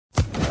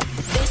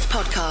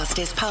podcast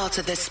is part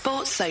of the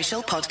Sports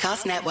Social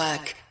Podcast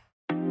Network.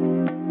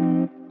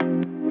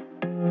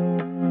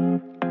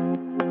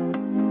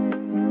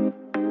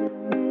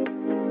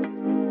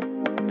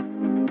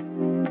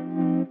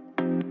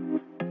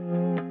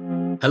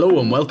 Hello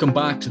and welcome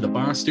back to the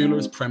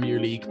Barstoolers Premier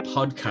League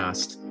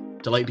podcast.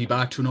 Delighted to be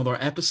back to another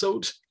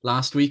episode.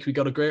 Last week we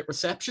got a great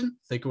reception.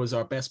 I think it was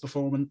our best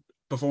performing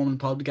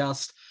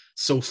podcast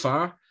so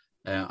far.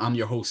 I'm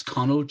your host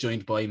Connell,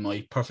 joined by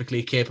my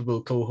perfectly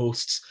capable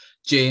co-hosts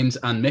James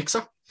and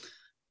Mixer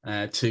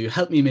to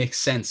help me make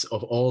sense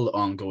of all the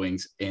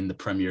ongoings in the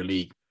Premier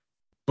League.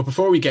 But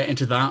before we get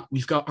into that,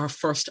 we've got our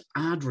first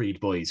ad read,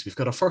 boys. We've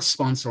got our first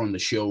sponsor on the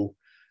show.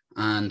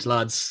 And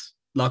lads,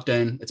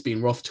 lockdown, it's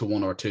been rough to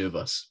one or two of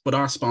us. But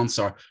our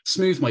sponsor,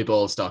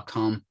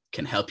 smoothmyballs.com,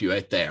 can help you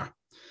out there.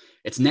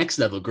 It's next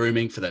level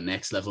grooming for the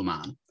next level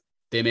man.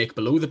 They make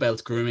below the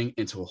belt grooming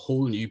into a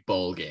whole new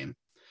ball game.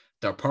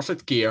 Their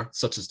perfect gear,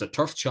 such as the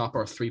Turf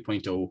Chopper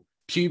 3.0,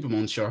 Pube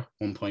Muncher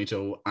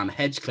 1.0, and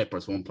Hedge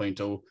Clippers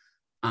 1.0,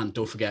 and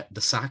don't forget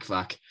the Sack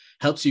Vac,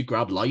 helps you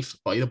grab life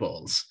by the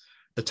balls.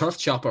 The Turf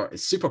Chopper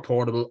is super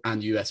portable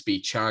and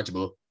USB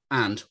chargeable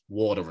and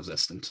water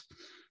resistant.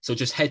 So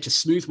just head to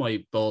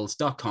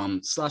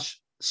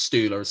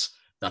smoothmyballs.com/Stoolers,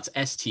 that's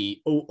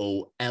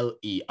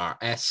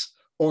STOOLERS,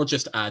 or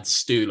just add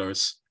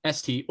Stoolers,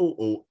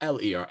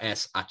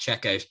 STOOLERS at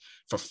checkout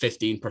for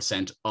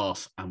 15%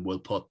 off, and we'll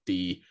put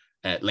the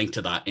link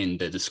to that in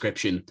the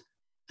description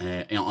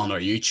on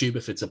our YouTube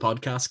if it's a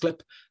podcast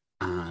clip,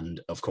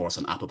 and of course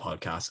on Apple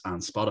Podcasts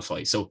and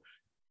Spotify. So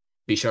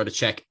be sure to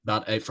check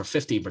that out for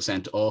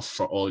 15% off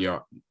for all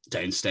your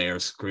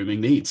downstairs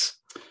grooming needs.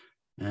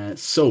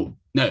 So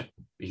now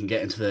we can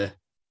get into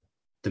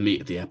the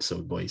meat of the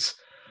episode, boys.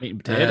 Meat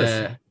and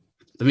potatoes.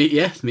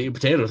 Meat and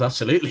potatoes,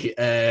 absolutely.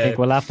 I think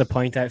we'll have to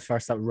point out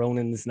first that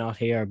Ronan's not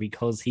here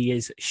because he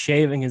is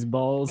shaving his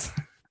balls.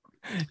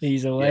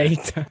 He's away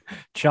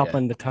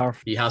chopping the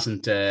turf. He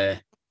hasn't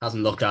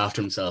looked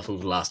after himself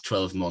over the last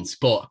 12 months,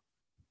 but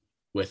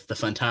with the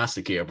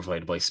fantastic gear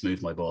provided by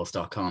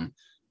smoothmyballs.com,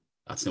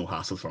 that's no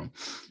hassle for him.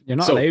 You're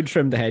not allowed to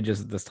trim the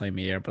hedges at this time of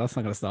year, but that's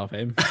not going to stop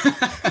him.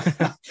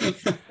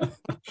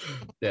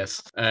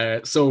 Yes.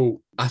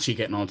 So actually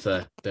getting on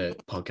to the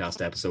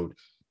podcast episode,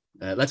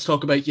 let's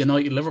talk about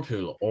United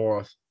Liverpool,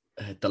 or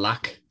the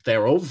lack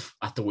thereof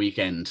at the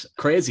weekend.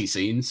 Crazy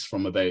scenes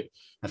from about,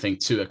 I think,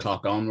 2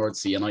 o'clock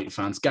onwards. The United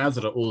fans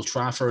gathered at Old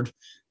Trafford,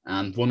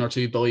 and one or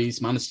two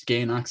boys managed to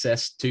gain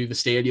access to the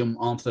stadium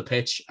onto the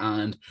pitch,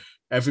 and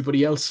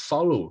everybody else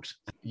followed.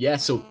 Yeah,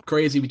 so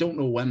crazy. We don't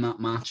know when that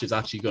match is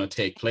actually going to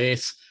take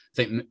place. I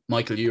think,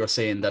 Michael, you were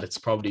saying that it's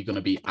probably going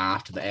to be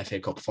after the FA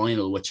Cup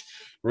final, which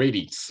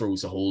really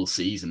throws the whole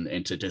season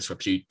into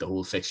disrepute. The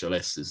whole fixture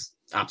list is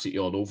absolutely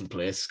all over the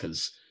place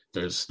because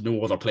there's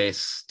no other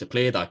place to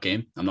play that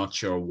game. I'm not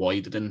sure why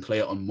they didn't play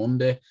it on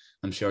Monday.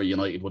 I'm sure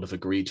United would have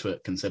agreed to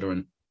it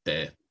considering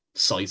the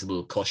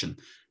sizable cushion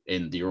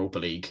in the Europa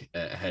League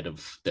ahead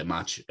of the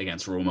match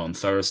against Roma on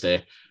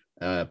Thursday.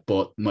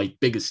 But my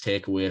biggest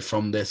takeaway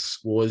from this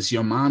was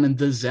your man in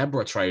the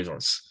zebra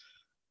trousers.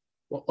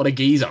 What a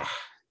geezer.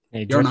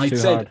 You're an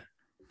Said.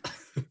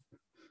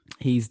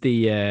 He's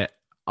the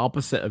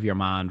opposite of your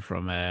man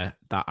from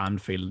that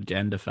Anfield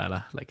agenda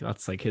fella. Like,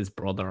 that's like his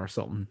brother or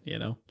something, you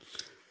know?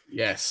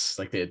 Yes,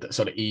 like the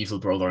sort of evil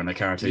brother in a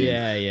cartoon.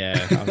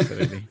 Yeah,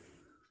 absolutely.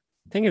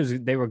 I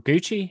think they were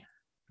Gucci,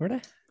 were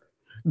they?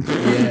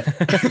 Yeah.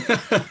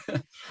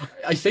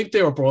 I think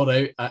they were brought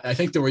out. I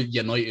think they were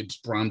United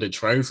branded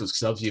trousers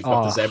because obviously you've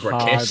got the zebra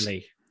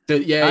hardly.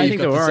 kit. I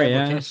think they were,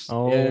 yeah. Kit.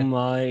 Oh,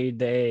 my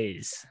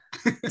days.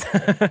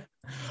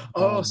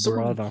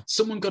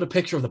 Someone got a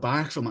picture of the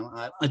back from him.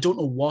 I don't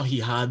know what he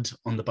had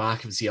on the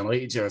back of his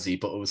United jersey,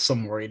 but it was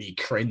some really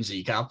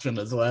cringy caption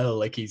as well.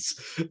 Like his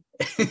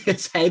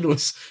head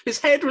was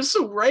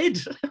so red.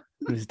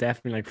 It was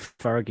definitely like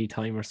Fergie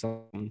time or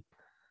something.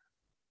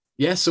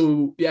 Yeah,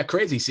 so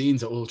crazy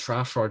scenes at Old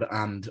Trafford,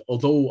 and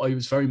although I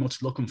was very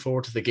much looking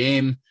forward to the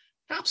game,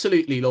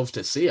 absolutely love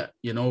to see it.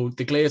 You know,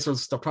 the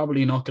Glazers, they're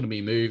probably not going to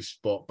be moved,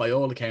 but by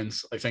all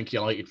accounts, I think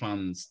United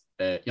fans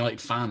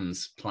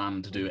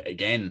plan to do it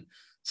again.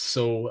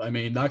 So, I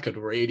mean, that could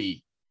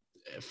really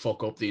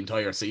fuck up the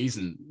entire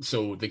season.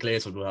 So the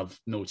Glazers will have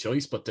no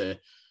choice but to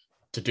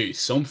do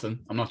something.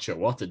 I'm not sure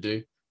what to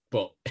do,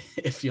 but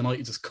if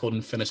United just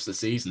couldn't finish the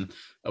season,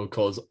 that would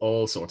cause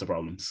all sorts of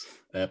problems.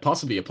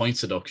 Possibly a point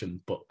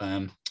deduction, but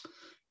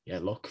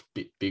look,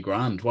 be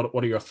grand. What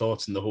are your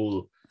thoughts on the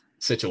whole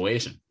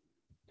situation?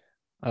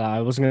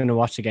 I wasn't going to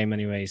watch the game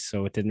anyway,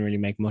 so it didn't really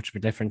make much of a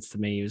difference to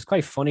me. It was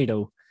quite funny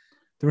though.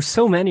 There were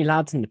so many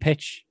lads in the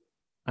pitch,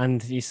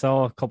 and you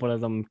saw a couple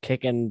of them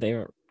kicking. They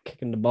were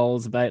kicking the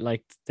balls about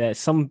like they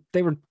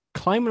were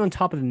climbing on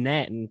top of the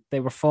net, and they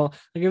were full.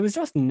 Like, it was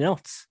just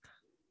nuts.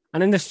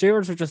 And then the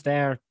stewards were just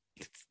there.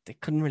 They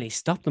couldn't really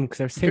stop them because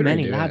there's too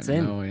many lads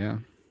in. Oh yeah,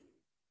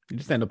 you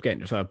just end up getting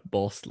yourself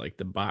bust like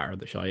the bar,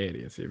 the shy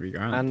idiots.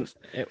 And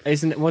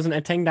it wasn't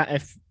a thing that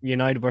if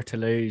United were to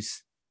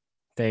lose,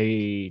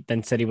 they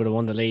then said he would have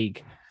won the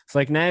league. So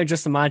like now,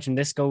 just imagine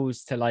this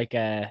goes to like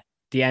a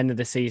the end of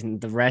the season,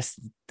 the rest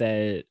of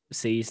the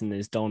season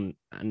is done,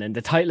 and then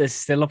the title is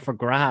still up for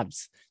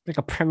grabs. Like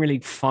a Premier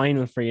League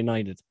final for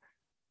United.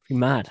 Be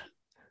mad.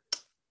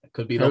 It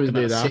could be How would looking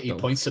they at do that, City though?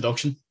 points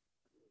deduction.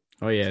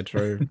 Oh yeah,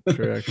 true.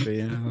 True, actually,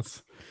 yeah.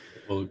 That's...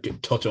 We'll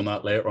touch on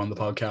that later on the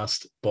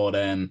podcast. But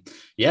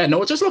yeah,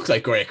 no, it just looks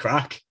like great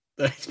crack.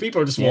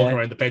 People are just walking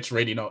around the pitch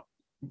really not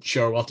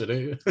sure what to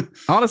do.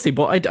 Honestly,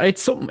 but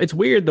it's something. It's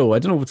weird though. I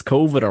don't know if it's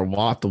COVID or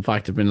what. The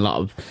fact there's been a lot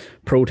of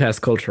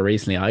protest culture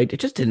recently. It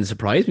just didn't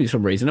surprise me for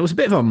some reason. It was a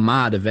bit of a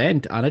mad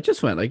event, and it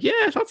just went like,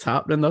 yeah, that's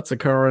happening, that's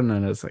occurring,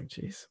 and it's like,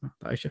 jeez,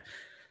 I should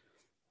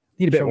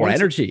need a bit more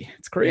energy.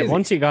 It's crazy. Yeah,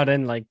 once you got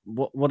in, like,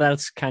 what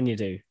else can you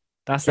do?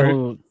 That's the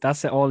whole.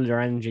 That's all your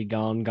energy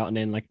gotten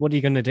in. Like, what are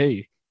you gonna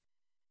do?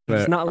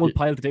 It's not a good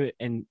pile to do it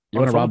in. You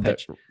want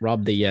to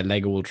rob the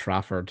Lego Old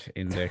Trafford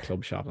in the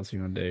club shop. That's what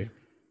you want to do.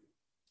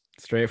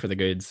 Straight for the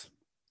goods.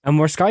 And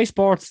were Sky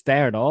Sports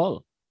there at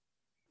all?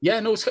 Yeah,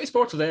 no, Sky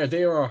Sports were there.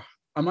 They were.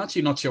 I'm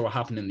actually not sure what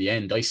happened in the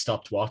end. I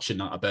stopped watching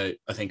at about,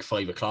 I think,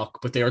 5:00,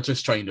 but they were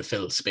just trying to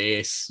fill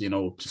space,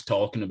 just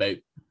talking about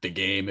the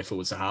game if it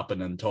was to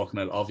happen and talking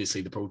about,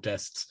 obviously, the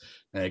protests.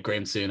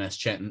 Graham Souness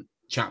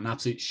chatting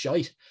absolute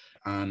shite.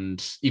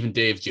 And even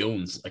Dave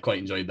Jones, I quite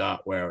enjoyed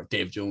that, where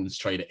Dave Jones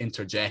tried to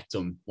interject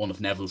on one of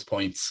Neville's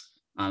points.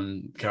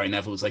 And Gary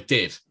Neville was like,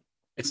 Dave,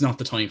 it's not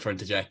the time for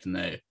interjecting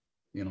now.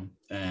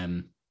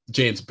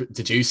 James,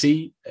 did you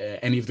see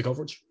any of the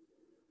coverage?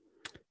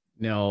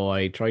 No,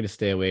 I try to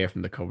stay away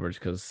from the coverage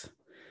because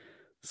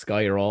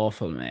Sky are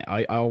awful, man.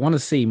 I want to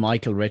see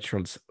Michael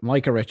Richards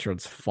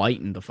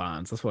fighting the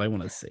fans. That's what I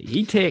want to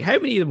see. How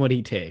many of them would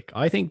he take?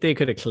 I think they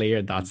could have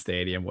cleared that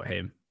stadium with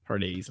him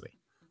pretty easily.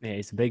 Yeah,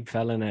 he's a big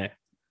fella now.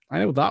 I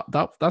know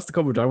that's the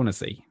coverage I want to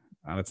see,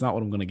 and it's not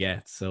what I'm going to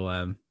get.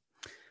 So,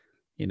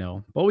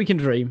 but we can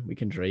dream. We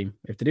can dream.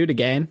 If they do it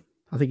again,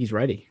 I think he's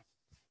ready.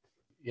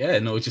 Yeah,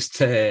 no, just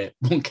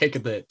one kick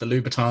at the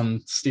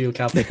Louboutin steel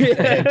cap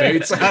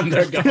boots and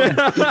they're gone.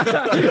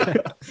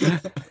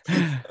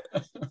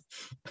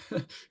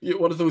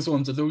 What are those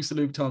ones? Are those the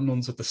Louboutin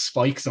ones with the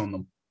spikes on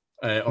them?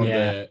 On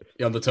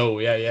the toe.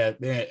 Yeah.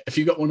 If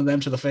you got one of them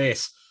to the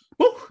face,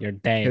 woo, you're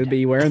dead. He'll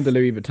be wearing the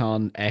Louis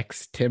Vuitton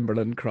X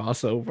Timberland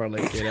crossover,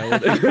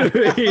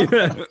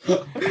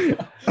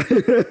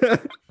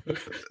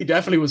 He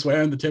definitely was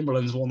wearing the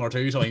Timberlands 1 or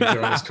 2 times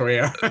during his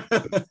career.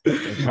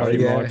 Probably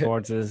more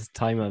towards his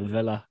time at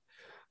Villa.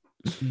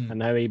 And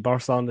now he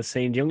bursts on the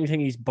scene. The only thing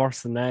he's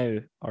bursting now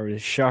are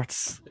his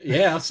shirts.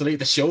 Yeah, absolutely.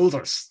 The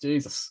shoulders.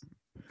 Jesus.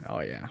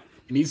 Oh, yeah.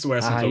 He needs to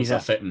wear some clothes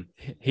that fit him.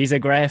 He's a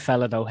great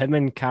fella, though. Him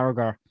and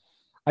Carragher.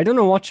 I don't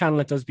know what channel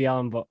it does be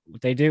on, but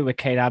they do it with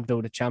Kate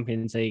Abdo, the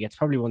Champions League. It's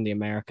probably one of the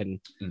American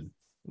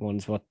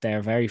ones, but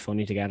they're very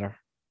funny together.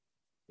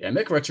 Yeah,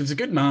 Mick Richards, a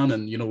good man,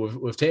 and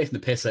we've taken the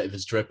piss out of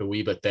his drip a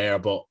wee bit there,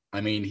 but I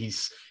mean he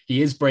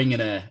is bringing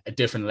a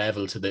different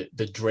level to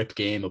the drip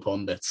game of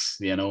pundits.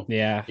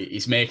 Yeah,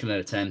 he's making an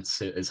attempt.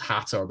 His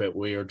hats are a bit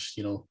weird.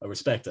 I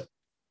respect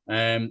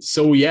it.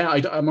 So yeah,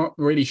 I'm not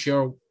really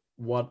sure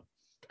what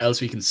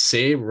else we can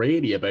say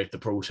really about the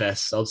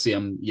protests. Obviously,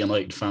 I'm a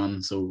United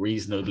fan, so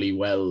reasonably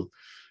well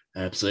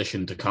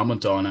positioned to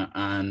comment on it,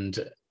 and.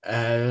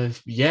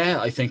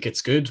 I think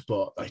it's good,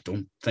 but I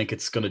don't think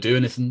it's going to do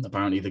anything.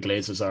 Apparently, the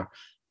Glazers are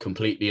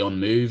completely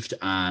unmoved,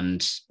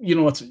 and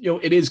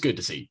it is good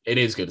to see. It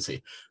is good to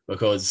see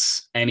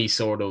because any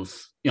sort of,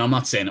 I'm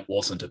not saying it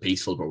wasn't a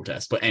peaceful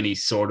protest, but any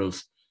sort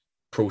of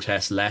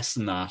protest less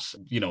than that,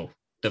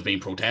 they've been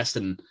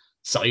protesting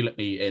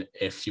silently,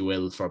 if you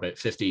will, for about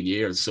 15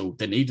 years. So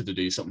they needed to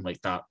do something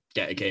like that,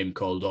 get a game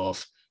called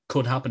off.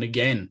 Could happen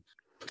again.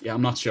 But yeah,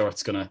 I'm not sure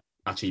it's going to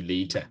actually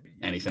lead to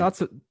anything.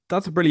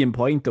 That's a brilliant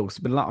point, though. There's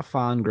been a lot of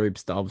fan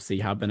groups that obviously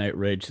have been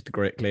outraged at the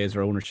Great Glazer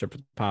ownership for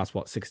the past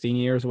 16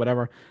 years or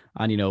whatever.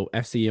 And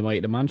FC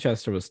United in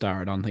Manchester was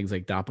started on things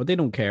like that, but they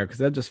don't care because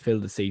they'll just fill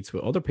the seats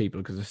with other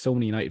people because there's so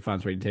many United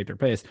fans ready to take their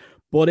place.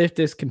 But if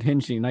this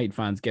contingent of United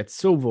fans gets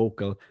so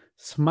vocal,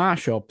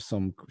 smash up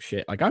some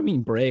shit,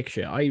 break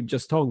shit. I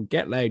just told them,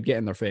 get loud, get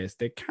in their face.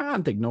 They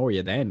can't ignore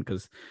you then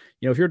because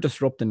if you're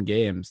disrupting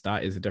games,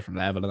 that is a different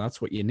level, and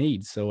that's what you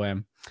need.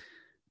 So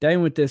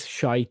down with this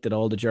shite that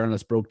all the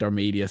journalists broke their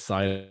media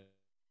silence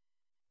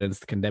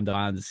to condemn the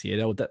fans.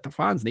 The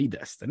fans need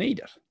this. They need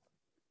it.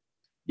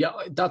 Yeah,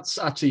 that's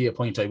actually a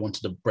point I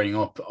wanted to bring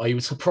up. I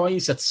was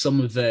surprised at some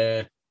of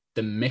the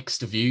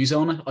mixed views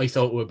on it. I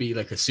thought it would be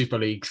like a Super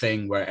League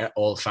thing where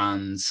all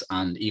fans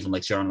and even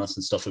like journalists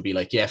and stuff would be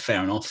like, yeah,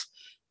 fair enough.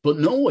 But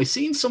no, I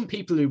seen some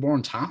people who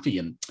weren't happy.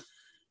 And,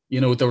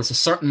 there was a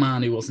certain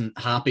man who wasn't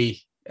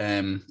happy,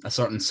 a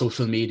certain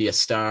social media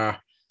star.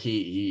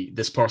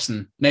 This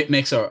person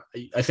makes her.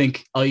 I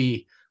think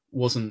I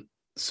wasn't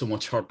so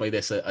much hurt by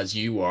this as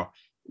you were.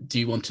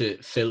 Do you want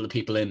to fill the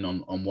people in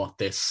on what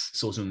this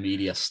social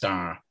media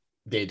star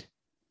did?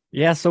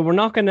 Yeah, so we're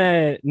not going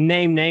to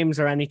name names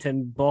or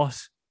anything, but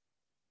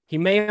he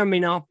may or may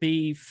not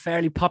be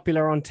fairly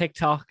popular on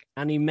TikTok,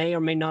 and he may or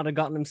may not have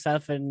gotten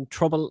himself in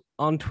trouble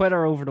on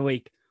Twitter over the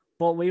week.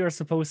 But we were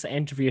supposed to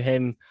interview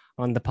him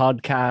on the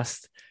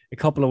podcast a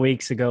couple of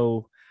weeks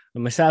ago,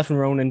 And myself and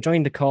Ronan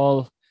joined the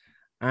call,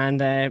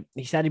 and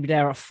he said he'd be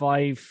there at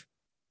 5.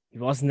 He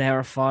wasn't there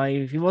at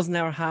 5. He wasn't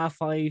there at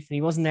 5:30, and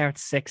he wasn't there at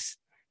 6.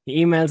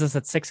 He emails us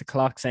at 6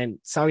 o'clock saying,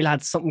 "Sorry,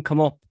 lads, something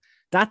come up."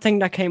 That thing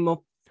that came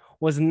up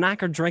was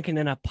knacker drinking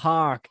in a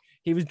park.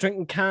 He was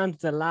drinking cans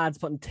with the lads,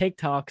 putting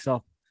TikToks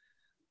up.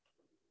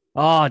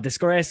 Oh,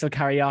 disgrace will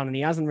carry on, and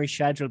he hasn't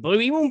rescheduled, but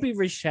he won't be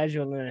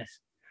rescheduling it.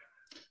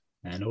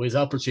 And his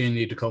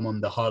opportunity to come on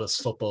the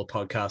hottest football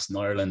podcast in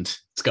Ireland,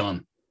 it's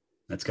gone.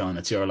 It's gone.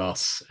 It's your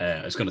loss.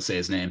 I was going to say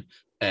his name,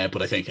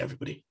 but I think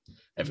everybody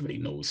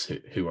knows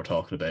who we're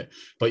talking about.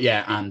 But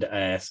yeah,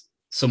 and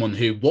someone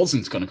who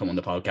wasn't going to come on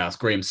the podcast,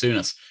 Graham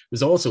Souness,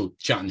 was also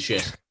chatting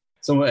shit.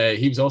 So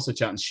he was also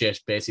chatting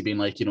shit, basically being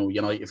like,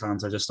 United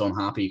fans are just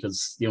unhappy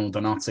because,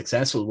 they're not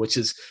successful, which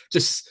is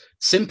just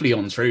simply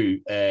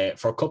untrue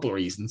for a couple of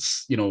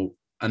reasons.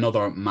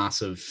 Another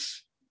massive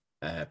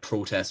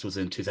protest was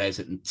in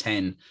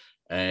 2010.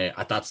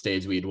 At that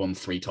stage, we had won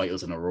 3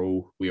 titles in a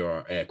row. We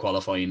were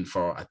qualifying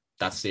for, at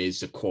that stage,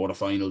 the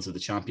quarterfinals of the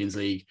Champions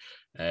League.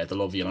 The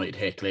Love United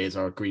hate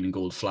Glazer, green and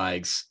gold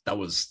flags. That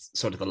was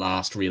sort of the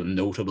last real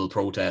notable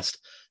protest.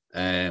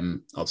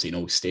 Obviously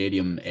no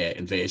stadium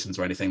invasions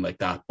or anything like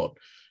that, but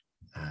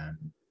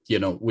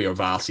we are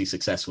vastly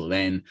successful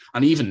then.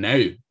 And even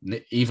now,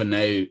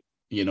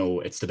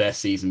 it's the best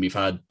season we've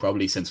had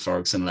probably since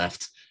Ferguson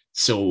left.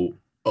 So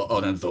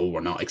although we're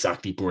not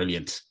exactly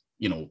brilliant,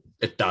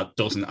 that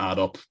doesn't add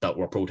up that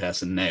we're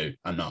protesting now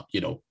and not,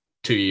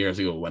 2 years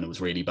ago when it was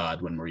really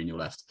bad when Mourinho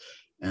left.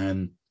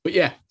 But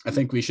yeah, I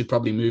think we should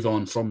probably move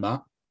on from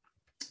that.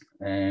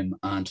 And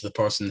to the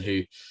person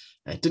who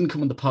didn't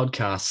come on the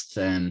podcast,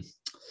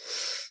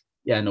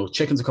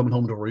 chickens are coming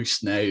home to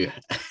roost now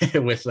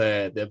with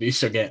the abuse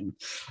they're getting.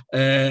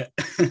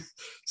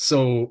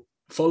 So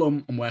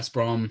Fulham and West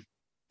Brom,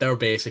 they're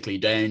basically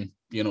down.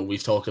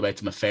 We've talked about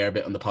them a fair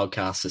bit on the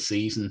podcast this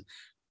season.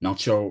 Not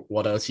sure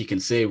what else you can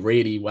say.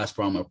 Really, West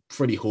Brom are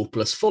pretty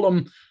hopeless.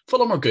 Fulham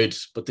are good,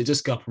 but they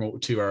just got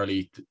promoted too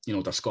early.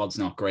 Their squad's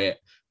not great.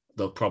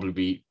 They'll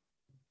probably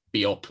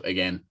be up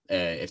again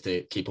if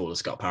they keep hold of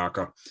Scott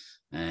Parker.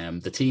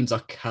 The teams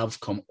that have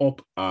come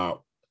up are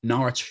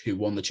Norwich, who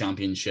won the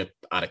championship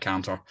at a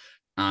canter,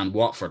 and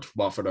Watford.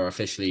 Watford are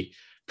officially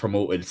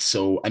promoted.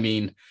 So, I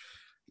mean,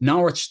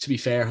 Norwich, to be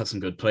fair, have some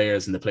good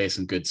players and they play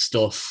some good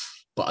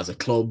stuff, but as a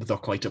club, they're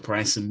quite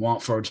depressing.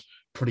 Watford,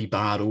 pretty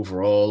bad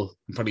overall.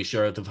 I'm pretty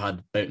sure they've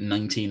had about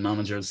 19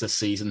 managers this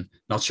season.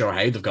 Not sure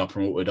how they've got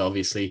promoted,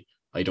 obviously.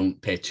 I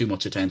don't pay too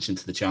much attention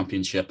to the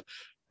championship.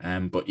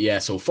 But yeah,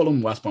 so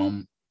Fulham, West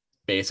Brom,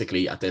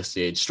 basically at this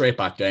stage, straight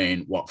back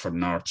down. Watford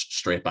and Norwich,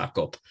 straight back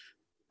up.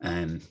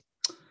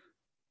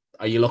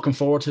 Are you looking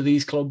forward to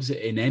these clubs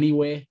in any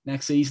way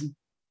next season?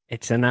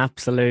 It's an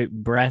absolute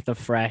breath of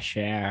fresh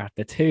air.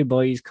 The 2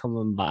 boys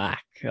coming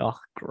back. Oh,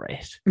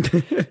 great.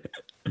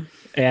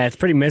 Yeah, it's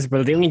pretty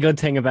miserable. The only good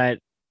thing about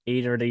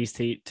either of these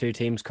 2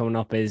 teams coming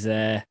up is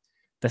the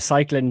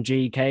cycling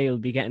GK will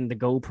be getting the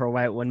GoPro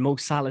out when Mo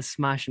Salah's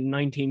smashing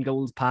 19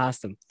 goals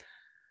past him.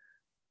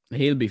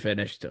 He'll be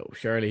finished though.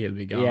 Surely he'll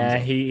be gone. Yeah,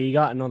 so. he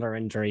got another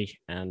injury,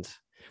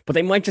 but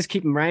they might just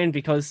keep him around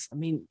because, I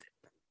mean,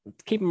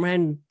 keep him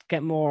around,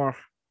 get more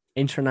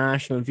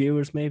international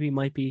viewers maybe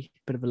might be a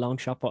bit of a long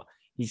shot, but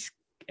he's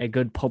a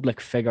good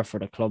public figure for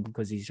the club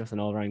because he's just an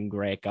all-round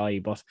great guy.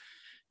 But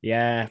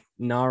yeah,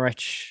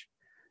 Norwich,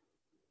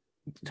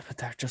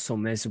 they're just so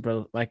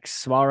miserable. Like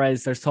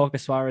Suarez, there's talk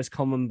of Suarez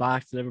coming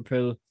back to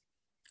Liverpool.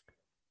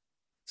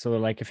 So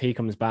like if he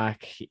comes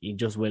back, he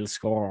just will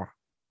score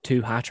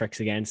 2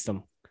 hat-tricks against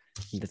them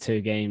in the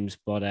 2 games.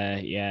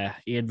 But yeah,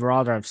 he'd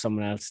rather have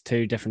someone else,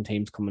 2 different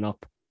teams coming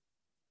up.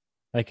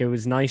 Like it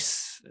was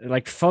nice.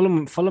 Like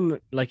Fulham,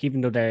 like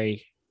even though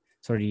they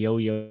sort of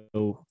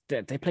yo-yo,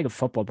 they play good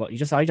football, but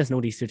I just know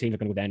these 2 teams are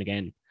going to go down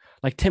again.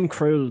 Like Tim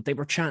Krul, they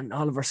were chanting,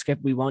 "Oliver Skip,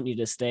 we want you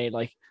to stay."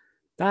 Like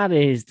that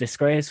is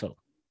disgraceful.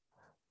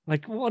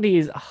 Like what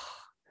is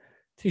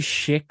 2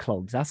 shit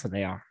clubs? That's what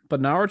they are.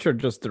 But Norwich are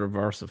just the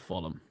reverse of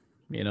Fulham.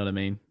 You know what I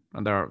mean?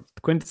 And they're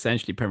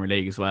quintessentially Premier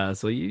League as well,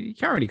 so you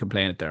can't really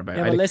complain it there about.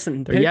 Yeah, but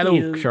listen, their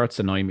yellow shirts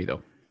annoy me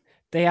though.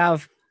 They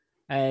have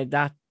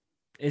that.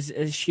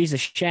 Is she's a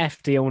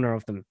chef, the owner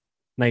of them.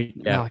 Like,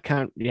 yeah. No, I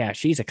can't. Yeah,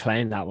 she's a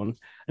clown, that one.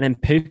 And then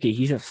Pookie,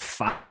 he's a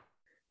fat.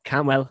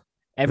 Cantwell.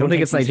 I don't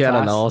think it's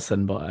Nigella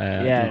Lawson, but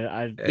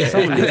yeah,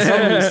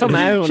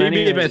 somehow she'd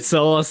be a bit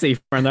saucy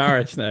for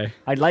Norwich now.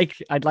 I'd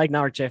like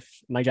Norwich if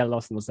Nigella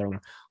Lawson was their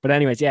owner. But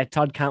anyways, yeah,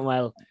 Todd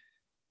Cantwell,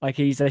 like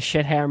he's a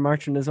shit hair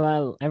merchant as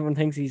well. Everyone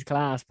thinks he's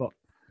class, but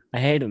I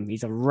hate him.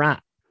 He's a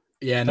rat.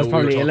 Yeah, no, we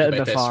were talking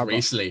about this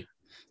recently.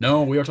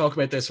 No, we were talking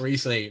about this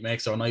recently.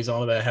 Max or Nice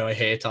all about how I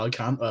hate Todd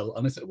Cantwell,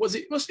 and I said, it was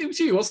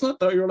you, wasn't it?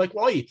 That you were like,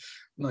 why?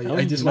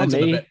 I just went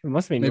me. It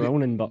must have been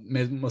Ronan, but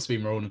it must be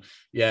Ronan.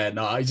 Yeah,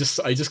 no, I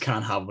just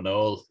can't have him at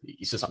all.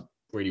 He's just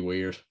really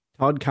weird.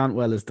 Todd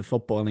Cantwell is the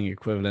footballing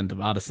equivalent of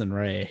Addison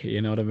Rae.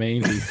 You know what I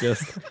mean? He's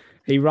just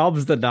he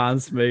robs the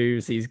dance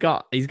moves. He's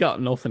got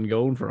nothing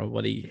going for him,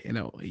 but he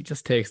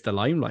just takes the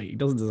limelight. He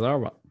doesn't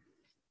deserve it.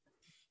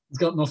 He's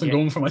got nothing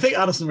going for him. I think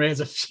Addison Rae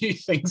has a few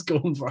things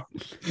going for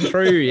him.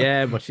 True,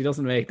 yeah, but she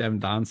doesn't make them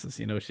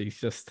dances. She's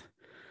just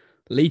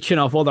leeching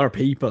off other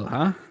people,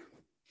 huh?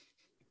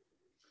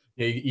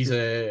 Yeah, he's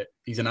an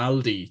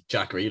Aldi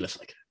Jack Grealish,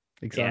 like.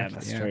 Exactly. Yeah,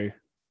 that's true.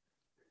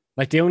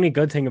 Like the only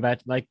good thing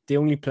about the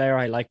only player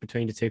I like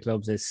between the two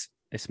clubs is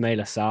Ismail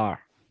Assar.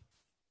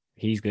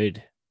 He's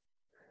good.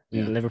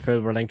 Yeah.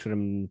 Liverpool were linked with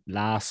him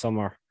last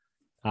summer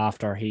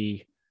after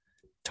he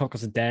took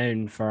us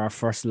down for our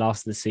first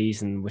loss of the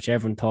season, which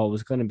everyone thought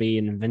was going to be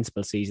an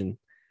invincible season.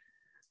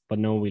 But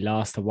no, we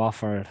lost to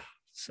Watford.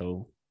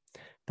 So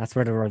that's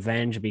where the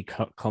revenge will be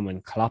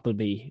coming. Klopp will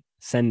be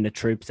sending the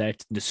troops out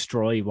to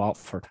destroy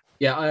Watford.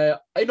 Yeah,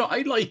 I know.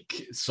 I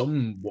like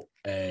some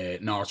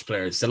Norwich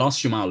players. They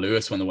lost Jamal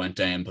Lewis when they went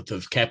down, but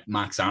they've kept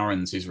Max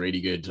Aarons, who's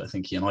really good. I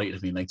think United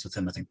have been linked with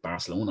him. I think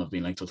Barcelona have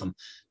been linked with him.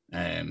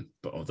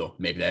 But although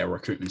maybe their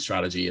recruitment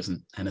strategy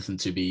isn't anything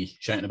to be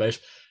shouting about.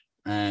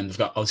 And they've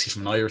got, obviously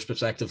from an Irish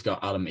perspective, they've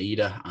got Adam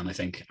Ida and I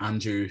think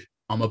Andrew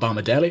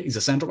Omobamidele. He's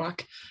a centre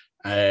back.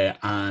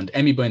 And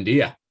Emi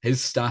Buendia,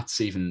 his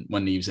stats, even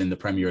when he was in the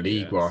Premier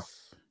League, were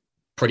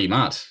pretty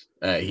mad.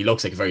 He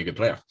looks like a very good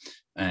player.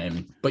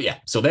 But yeah,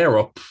 so they're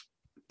up,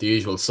 the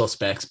usual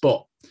suspects.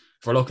 But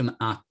if we're looking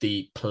at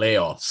the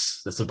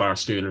playoffs, this is the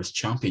Barstoolers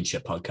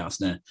Championship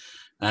podcast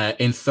now.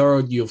 In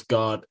third, you've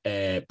got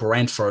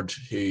Brentford,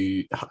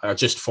 who are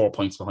just 4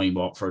 points behind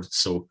Watford.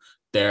 So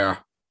they're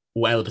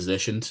well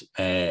positioned.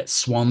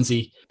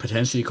 Swansea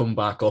potentially coming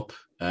back up,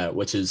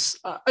 which is,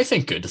 I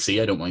think, good to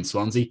see. I don't mind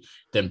Swansea.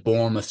 Then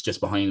Bournemouth just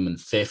behind them in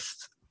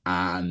fifth.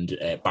 And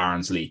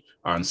Barnsley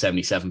are on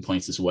 77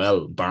 points as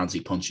well. Barnsley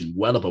punching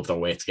well above their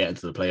weight to get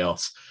into the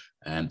playoffs.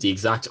 The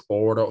exact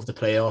order of the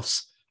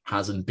playoffs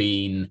hasn't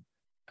been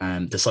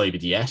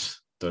decided yet.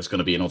 There's going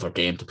to be another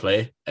game to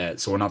play.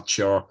 So we're not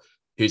sure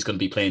who's going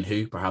to be playing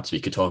who. Perhaps we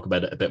could talk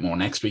about it a bit more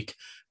next week.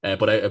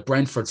 But out of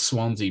Brentford,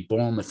 Swansea,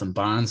 Bournemouth and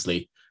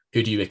Barnsley,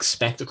 who do you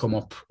expect to come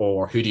up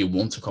or who do you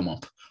want to come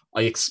up?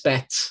 I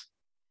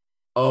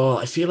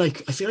feel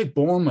like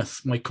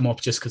Bournemouth might come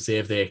up just because they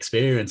have the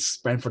experience.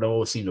 Brentford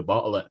always seem to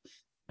bottle it.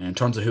 And in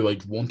terms of who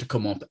I'd want to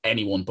come up,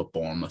 anyone but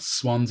Bournemouth.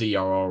 Swansea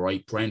are all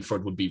right.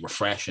 Brentford would be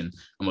refreshing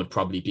and would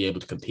probably be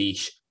able to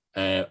compete.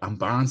 And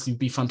Barnsley would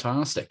be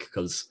fantastic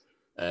because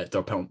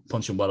they're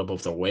punching well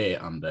above their weight.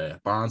 And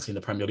Barnsley in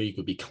the Premier League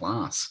would be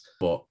class.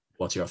 But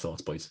what's your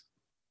thoughts, boys?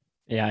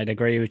 Yeah, I'd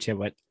agree with you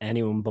with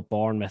anyone but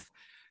Bournemouth.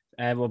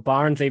 Well,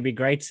 Barnsley would be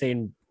great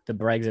seeing the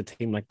Brexit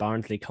team like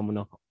Barnsley coming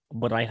up.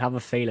 But I have a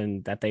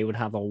feeling that they would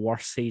have a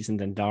worse season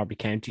than Derby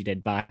County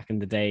did back in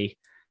the day.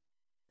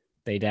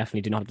 They definitely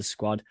do not have the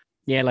squad.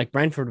 Yeah, like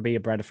Brentford would be a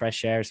breath of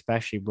fresh air,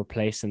 especially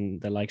replacing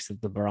the likes of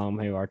the Brom,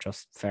 who are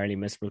just fairly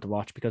miserable to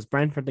watch. Because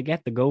Brentford, they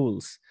get the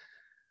goals.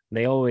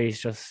 They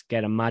always just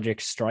get a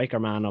magic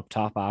striker man up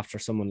top after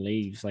someone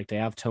leaves. Like they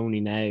have Tony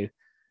now.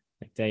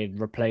 Like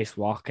they'd replace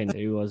Watkins,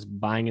 who was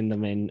banging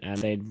them in, and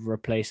they'd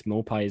replace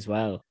Mopai as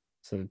well.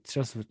 So it's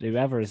just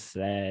whoever's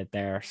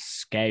their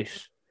scout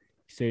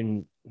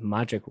doing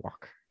magic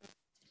work.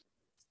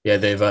 Yeah,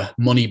 they have a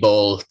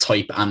Moneyball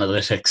type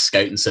analytics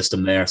scouting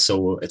system there,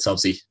 so it's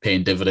obviously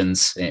paying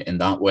dividends in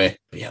that way.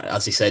 But yeah,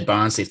 as you said,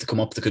 Barnsley, if they come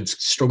up, they could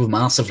struggle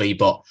massively,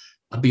 but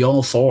I'd be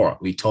all for it.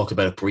 We talked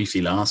about it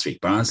briefly last week.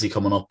 Barnsley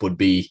coming up would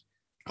be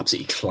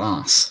absolutely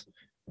class.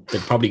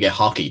 They'd probably get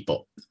hockey,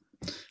 but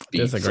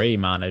disagree,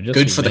 man. It'd just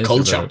good for the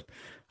culture.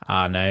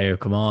 No,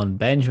 come on,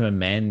 Benjamin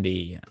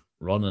Mendy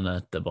running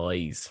at the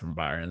boys from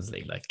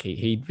Barnsley. Like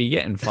he'd be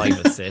getting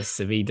 5 assists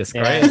if he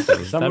disgraced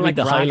it. That'd be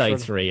the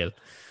highlights reel.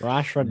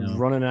 Rashford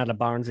running at a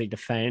Barnsley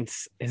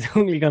defence is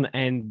only going to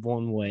end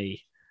one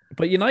way.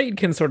 But United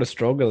can sort of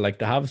struggle. Like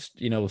they have,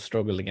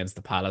 struggled against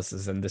the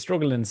Palaces, and they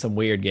struggle in some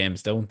weird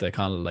games, don't they?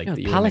 Kind of like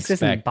the Palace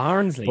isn't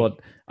Barnsley. But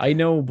I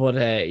know, but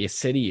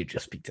City, you'd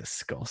just be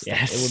disgusting.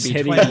 Yes, it would be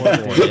City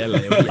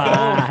 21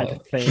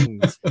 bad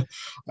things.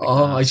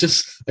 I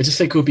just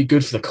think it would be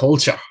good for the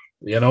culture.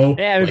 Yeah,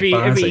 it'd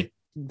be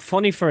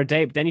funny for a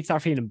day, but then you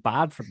start feeling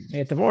bad for them.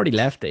 Yeah, they've already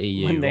left the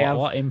EU.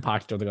 What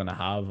impact are they going to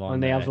have on when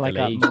they have like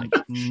the a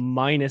league?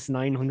 minus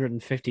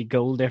 950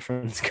 goal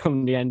difference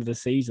come the end of the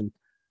season?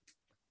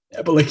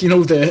 Yeah, but the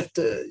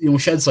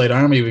Shedside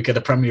Army would get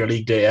a Premier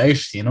League day out,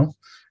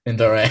 in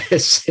their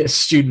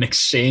student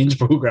exchange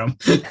program.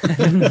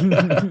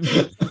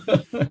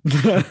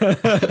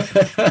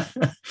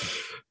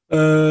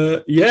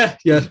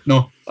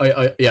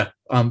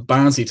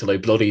 Barnsley till I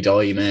bloody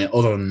die, mate.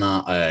 Other than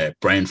that,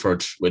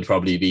 Brentford would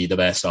probably be the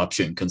best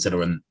option,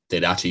 considering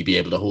they'd actually be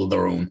able to hold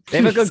their own. They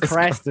have a good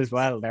crest as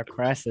well. Their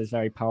crest is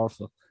very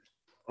powerful.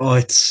 Oh,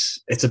 it's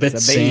a bit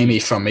samey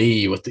for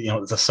me with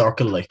the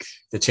circle. Like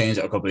they changed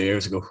it a couple of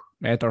years ago.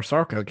 Mate, their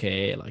circle,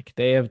 okay. Like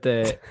they have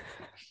the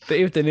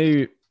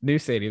new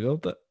stadium,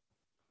 don't they?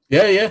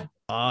 Yeah.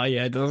 Oh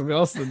yeah,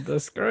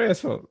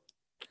 disgraceful.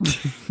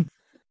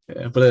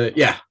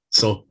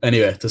 So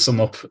anyway, to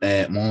sum up,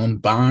 on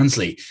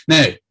Barnsley.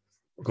 Now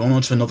we're going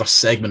on to another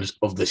segment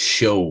of the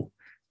show,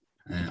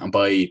 and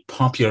by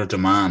popular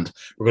demand,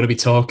 we're going to be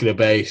talking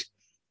about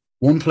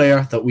one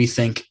player that we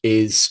think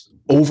is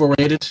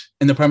overrated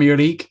in the Premier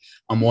League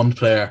and one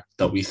player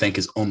that we think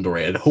is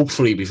underrated.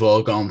 Hopefully, we've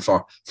all gone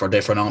for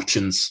different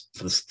options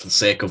for the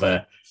sake of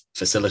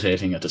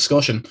facilitating a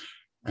discussion.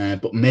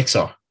 But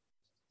Mixer,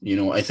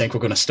 I think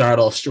we're going to start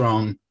off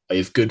strong. I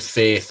have good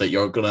faith that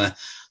you're going to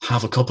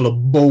have a couple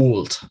of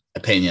bold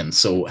opinions.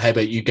 So how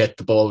about you get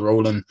the ball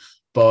rolling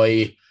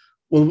by...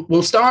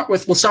 We'll start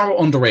with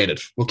underrated.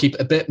 We'll keep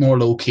it a bit more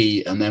low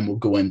key, and then we'll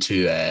go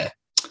into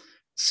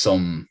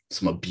some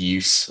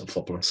abuse of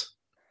footballers.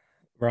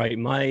 Right.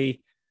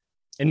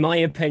 In my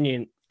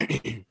opinion,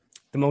 the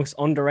most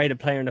underrated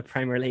player in the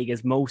Premier League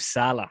is Mo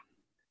Salah.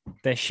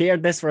 The sheer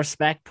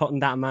disrespect putting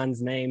that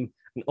man's name,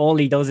 and all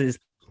he does is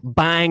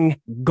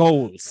bang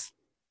goals.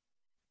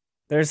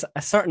 There's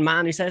a certain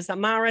man who says that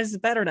Mahrez is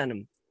better than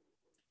him.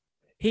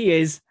 He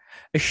is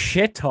a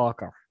shit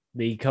talker,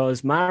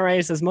 because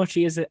Mahrez, as much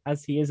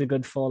as he is a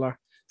good fuller,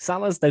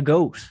 Salah's the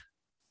GOAT.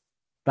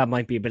 That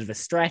might be a bit of a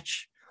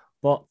stretch,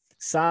 but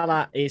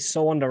Salah is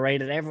so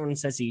underrated. Everyone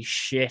says he's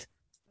shit,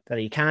 that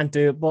he can't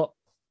do it, but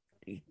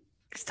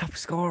he's top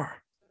scorer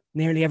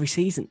nearly every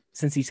season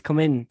since he's come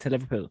in to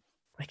Liverpool.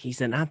 Like,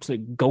 he's an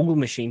absolute goal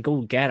machine,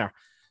 goal getter.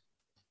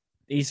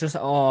 He's just,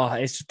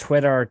 it's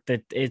Twitter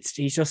that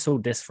he's just so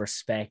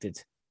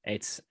disrespected.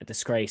 It's a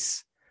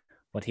disgrace.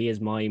 But he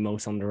is my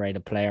most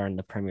underrated player in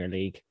the Premier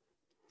League.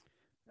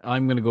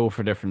 I'm going to go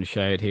for a different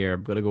shout here.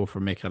 I'm going to go for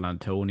Mikel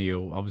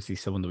Antonio, obviously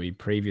someone that we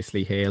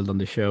previously hailed on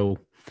the show.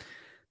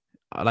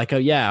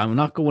 I'm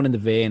not going in the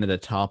vein of the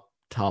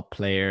top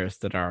players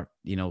that are,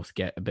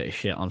 get a bit of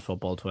shit on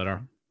football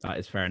Twitter. That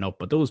is fair enough.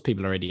 But those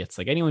people are idiots.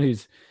 Like, anyone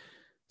who's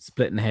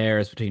splitting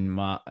hairs between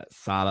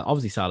Salah,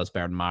 obviously Salah's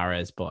better than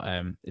Mahrez, but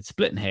it's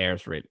splitting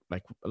hairs, really.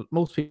 Like,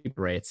 most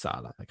people rate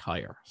Salah like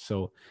higher.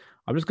 So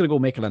I'm just going to go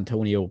Mikel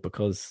Antonio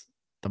because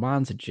the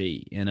man's a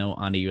G, and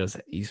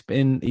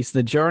he's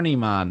the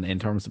journeyman in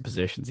terms of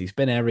positions. He's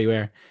been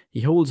everywhere.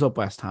 He holds up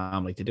West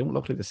Ham. Like, they don't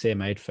look like the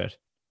same outfit.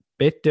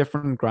 Bit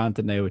different,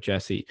 granted, now with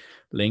Jesse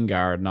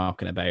Lingard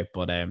knocking about,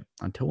 but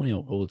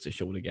Antonio holds the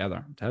show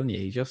together. I'm telling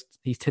you,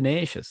 he's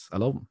tenacious. I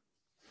love him.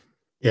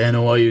 Yeah,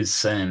 no, I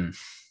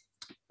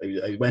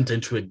went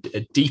into a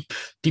deep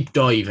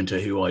dive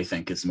into who I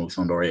think is the most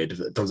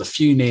underrated. There was a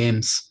few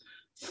names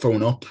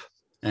thrown up.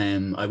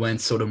 I went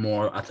sort of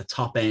more at the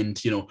top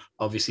end.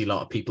 Obviously a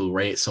lot of people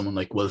rate someone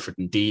like Wilfred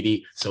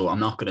Ndidi, so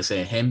I'm not going to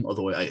say him,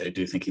 although I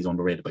do think he's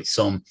underrated by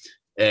some.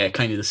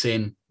 Kind of the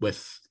same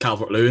with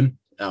Calvert-Lewin.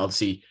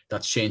 Obviously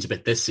that's changed a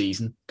bit this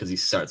season because he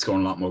started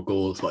scoring a lot more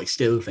goals, but I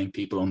still think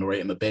people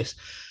underrate him a bit.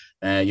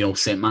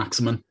 St.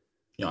 Maximin.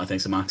 I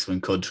think St.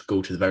 Maximin could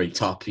go to the very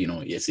top.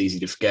 It's easy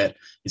to forget.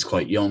 He's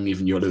quite young.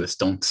 Even your Lewis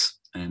Dunks,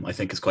 I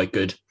think, is quite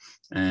good.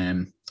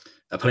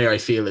 A player I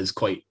feel is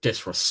quite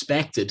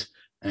disrespected.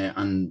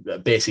 And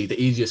basically,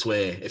 the easiest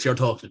way, if you're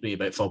talking to me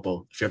about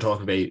football, if you're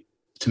talking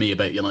to me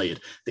about United,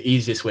 the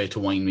easiest way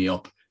to wind me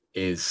up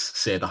is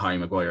say the Harry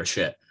Maguire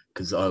shit,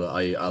 because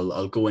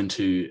I'll go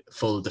into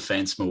full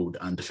defense mode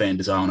and defend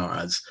his honor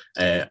as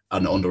an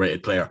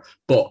underrated player.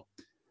 But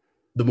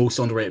the most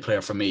underrated player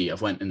for me,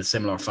 I've went in a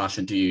similar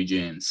fashion to you,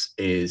 James,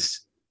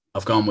 is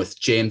I've gone with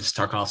James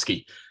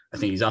Tarkowski. I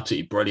think he's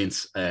absolutely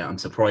brilliant. I'm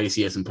surprised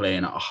he isn't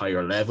playing at a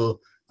higher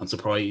level. I'm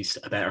surprised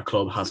a better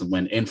club hasn't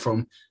went in from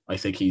him. I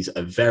think he's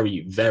a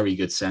very, very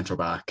good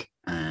centre-back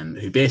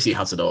who basically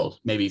has it all.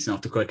 Maybe he's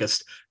not the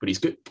quickest, but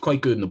he's quite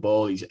good in the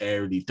ball. He's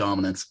aerially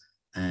dominant.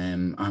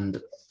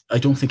 And I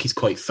don't think he's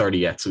quite 30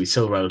 yet, so he's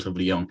still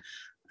relatively young.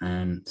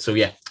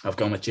 I've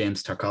gone with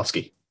James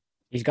Tarkowski.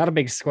 He's got a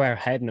big square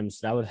head in him,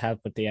 so that would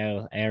help with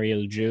the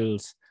aerial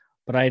duels.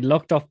 But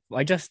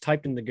I just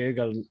typed into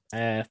Google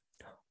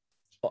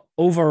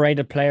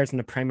overrated players in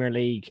the Premier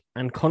League,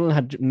 and Connell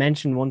had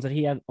mentioned ones that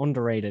he had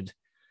underrated.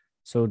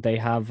 So they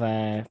have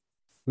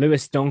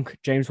Lewis Dunk,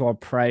 James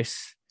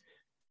Ward-Prowse,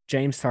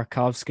 James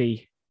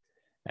Tarkowski.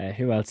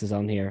 Who else is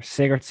on here?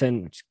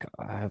 Sigurdsson, which,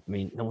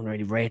 no one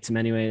really rates him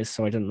anyways,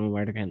 so I don't know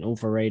where they're getting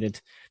overrated.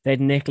 They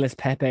had Nicolas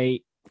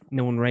Pepe.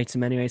 No one rates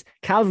him anyways.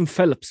 Calvin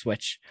Phillips,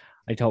 which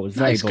I thought was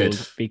very bold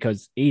good,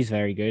 because he's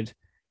very good.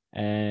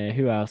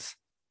 Who else?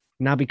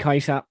 Naby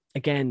Keita.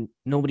 Again,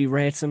 nobody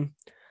rates him.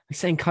 I'm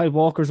saying Kyle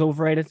Walker's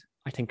overrated.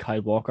 I think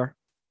Kyle Walker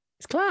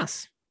is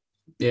class.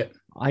 Yeah.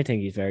 I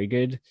think he's very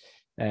good.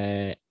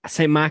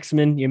 St.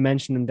 Maximin, you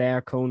mentioned him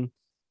there, Cone.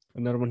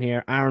 Another one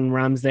here. Aaron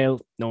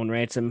Ramsdale. No one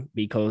rates him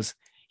because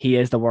he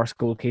is the worst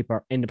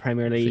goalkeeper in the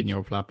Premier League. In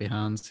your flappy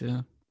hands,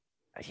 yeah.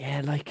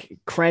 Yeah, like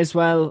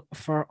Creswell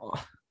for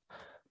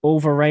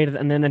overrated,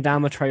 and then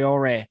Adama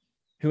Traore.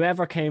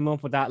 Whoever came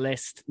up with that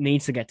list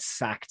needs to get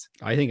sacked.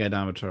 I think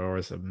Adama Traore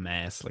is a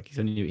mess. Like,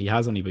 he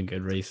has only been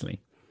good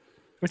recently.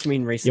 What do you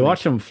mean recently? You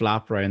watch him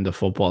flap around the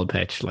football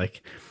pitch,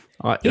 like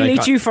he'll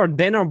eat you for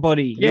dinner,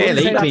 buddy. Yeah, he'll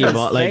eat me,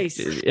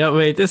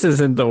 but this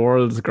isn't the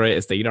world's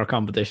greatest eater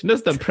competition. This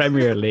is the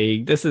Premier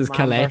League. This is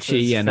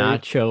Kalechi and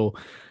Nacho.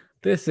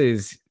 This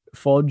is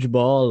fudge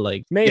ball.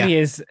 Like, maybe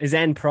his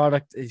end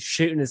product, his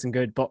shooting isn't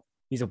good, but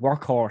he's a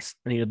workhorse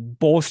and he'll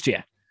boast you.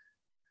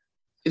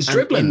 His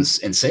dribbling's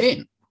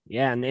insane.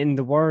 Yeah, and in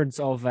the words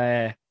of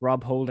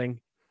Rob Holding,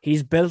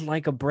 He's built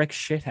like a brick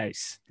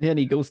shithouse. Yeah, and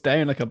he goes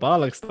down like a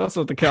bollocks. That's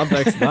what the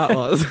context of that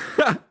was.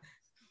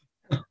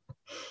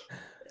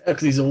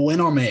 Because he's a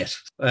winner, mate.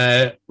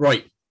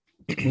 Right.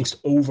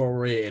 Most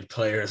overrated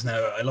players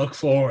now. I look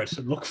forward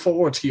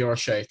to your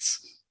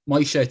shouts.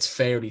 My shout's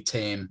fairly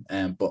tame,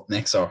 but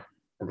next we're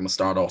going to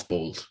start off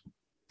bold.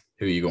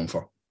 Who are you going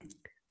for?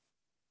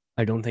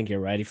 I don't think you're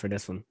ready for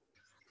this one.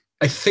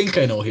 I think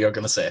I know who you're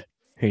going to say.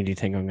 Who do you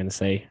think I'm going to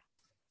say?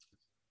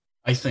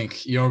 I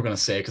think you're going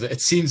to say, because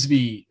it seems to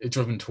be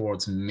driven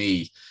towards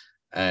me.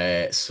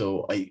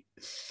 So I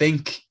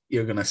think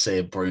you're going to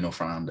say Bruno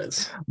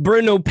Fernandes.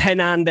 Bruno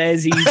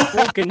Fernandes, he's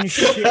fucking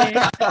shit.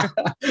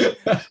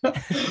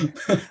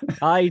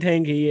 I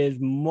think he is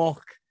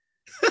muck.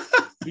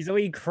 He's a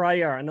wee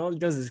crier, and all he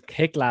does is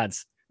kick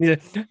lads. He's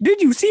like,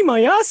 did you see my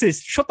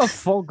assist? Shut the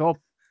fuck up,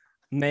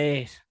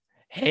 mate.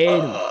 Hate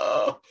him.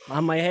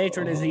 And my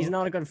hatred is he's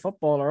not a good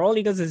footballer. All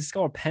he does is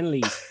score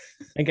penalties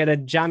and get a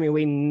jammy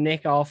wee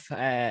nick off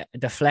a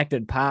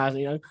deflected pass.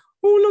 You know,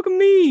 oh, look at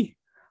me.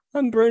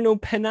 I'm Bruno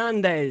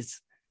Fernandes.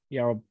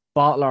 You're a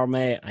bottler,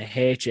 mate. I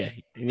hate you.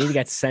 You need to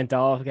get sent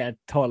off, get a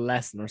total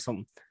lesson or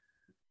something.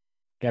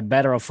 Get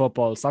better at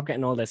football. Stop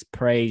getting all this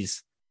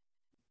praise.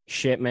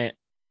 Shit, mate.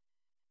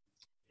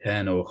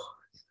 Yeah, no.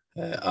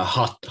 A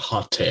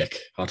hot take.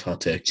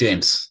 Hot take.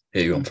 James, who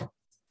are you going for?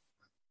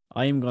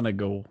 I'm going to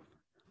go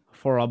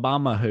for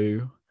Obama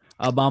who?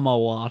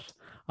 Obama what?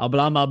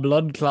 Obama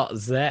blood clot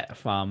Zet,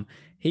 fam.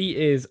 He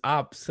is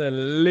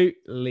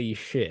absolutely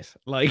shit.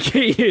 Like,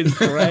 he is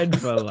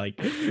dreadful. Like,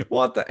 who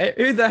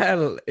the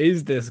hell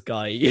is this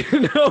guy? You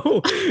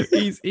know,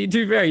 to be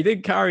fair, he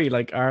did carry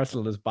like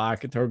Arsenal as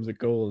back in terms of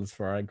goals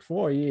for like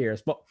 4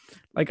 years. But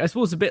like, I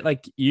suppose a bit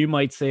like you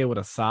might say with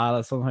a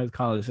Salah, sometimes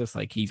kind of just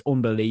like he's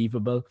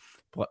unbelievable.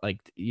 But like,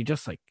 you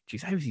just like,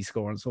 geez, how is he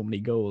scoring so many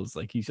goals?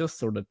 Like, he's just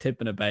sort of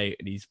tipping about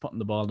and he's putting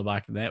the ball in the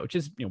back of the net, which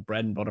is, you know,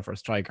 bread and butter for a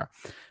striker.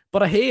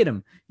 But I hate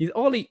him. He's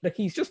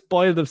just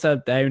boiled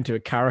himself down to a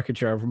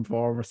caricature from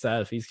former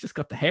self. He's just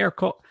got the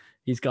haircut.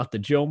 He's got the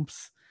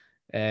jumps.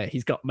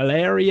 He's got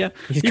malaria.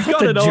 He's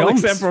got it all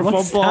except for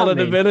football and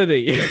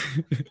ability.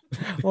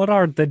 What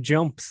are the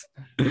jumps?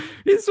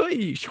 It's what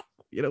you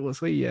know,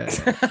 it's what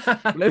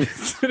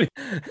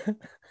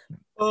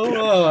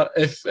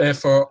if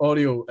for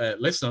audio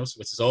listeners,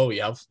 which is all we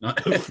have,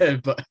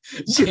 but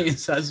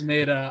James has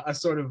made a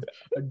sort of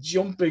a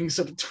jumping,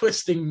 sort of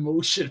twisting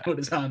motion with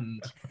his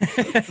hand,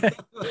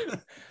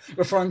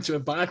 referring to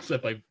a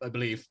backflip, I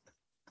believe.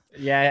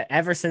 Yeah,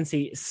 ever since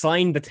he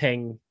signed the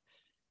thing,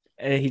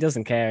 he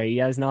doesn't care. He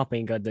has not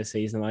been good this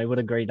season. I would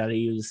agree that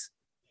he's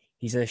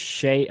a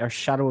shade or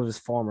shadow of his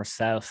former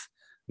self,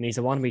 and he's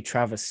a wannabe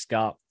Travis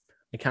Scott.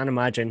 I can't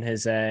imagine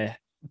his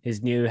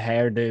new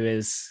hairdo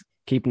is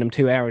keeping him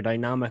too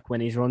aerodynamic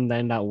when he's running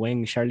down that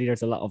wing. Surely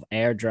there's a lot of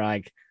air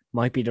drag,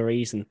 might be the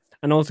reason.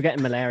 And also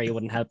getting malaria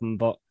wouldn't help him,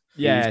 but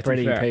yeah, he's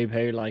pretty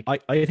poo-poo. Like,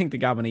 I think the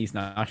Gabonese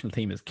national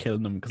team is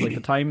killing them because like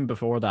the time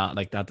before that,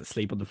 like that to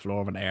sleep on the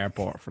floor of an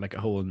airport for like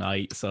a whole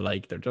night. So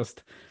like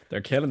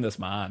they're killing this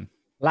man.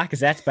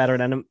 Lacazette's better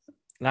than him.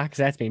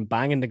 Lacazette's been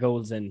banging the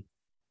goals in.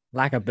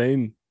 Like a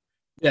boom.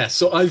 Yeah,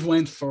 so I've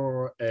went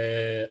for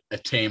a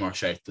tamer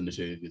shout than the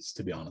two,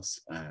 to be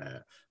honest.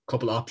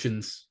 Couple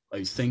options I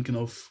was thinking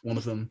of. One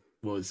of them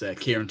was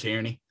Kieran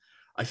Tierney.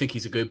 I think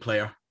he's a good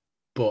player,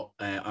 but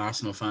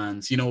Arsenal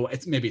fans, you know,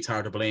 it's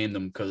hard to blame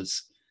them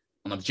because,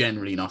 and I'm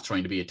generally not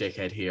trying to be a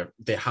dickhead here,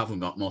 they haven't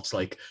got much.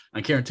 Like,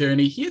 and Kieran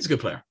Tierney, he is a good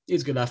player.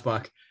 He's a good left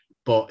back,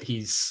 but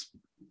he's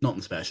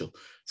nothing special.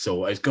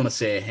 So I was going to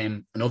say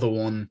him. Another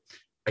one,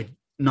 I'm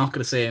not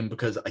going to say him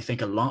because I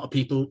think a lot of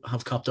people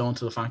have copped on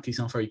to the fact he's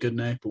not very good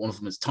now, but one of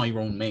them is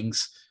Tyrone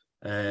Mings.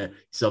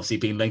 He's obviously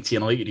been linked to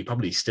United. He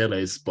probably still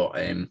is, but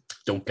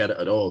don't get it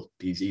at all.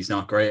 He's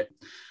not great.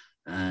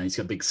 He's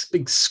got a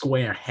big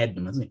square head in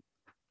him, hasn't he?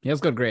 He has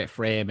got a great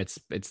frame. It's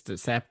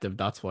deceptive.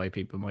 That's why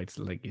people might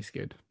still think he's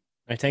good.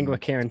 I think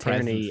with Kieran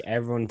Tierney,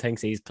 everyone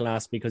thinks he's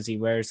class because he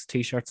wears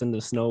t-shirts in the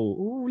snow.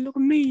 Oh, look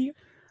at me. I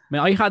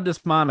mean, I had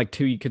this man like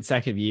 2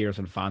 consecutive years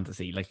in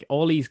fantasy. Like,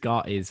 all he's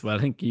got is, well, I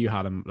think you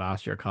had him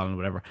last year, Colin,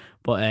 whatever.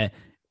 But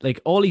like,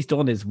 all he's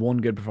done is one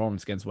good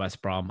performance against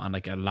West Brom and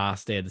like a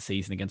last day of the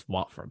season against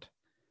Watford.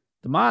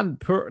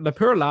 The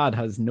poor lad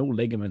has no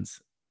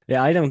ligaments.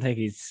 Yeah, I don't think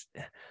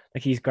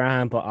he's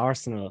grand, but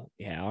Arsenal,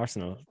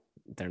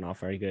 they're not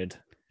very good.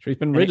 Sure, he's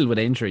been riddled with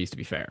injuries, to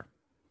be fair.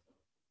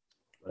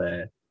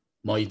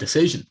 My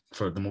decision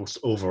for the most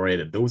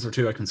overrated, those are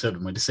two I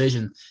considered. My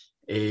decision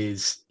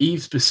is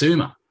Yves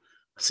Bissouma.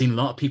 I've seen a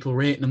lot of people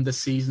rating him this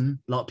season,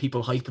 a lot of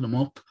people hyping him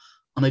up,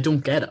 and I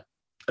don't get it.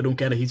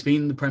 He's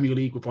been in the Premier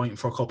League with Brighton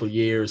for a couple of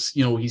years.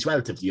 You know, he's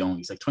relatively young.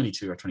 He's like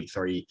 22 or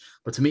 23.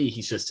 But to me,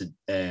 he's just a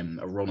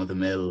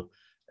run-of-the-mill,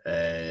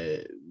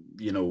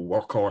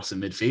 workhorse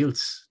in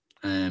midfield.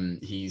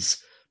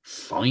 He's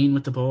fine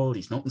with the ball.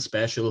 He's nothing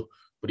special,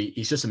 but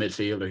he's just a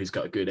midfielder. He's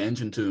got a good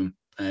engine to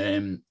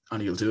him.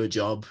 And he'll do a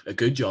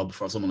good job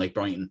for someone like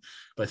Brighton.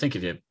 But I think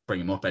if you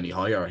bring him up any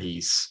higher,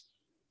 he's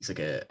like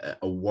a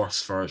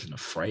worse version of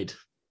Fred.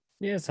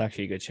 Yeah, it's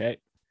actually a good check.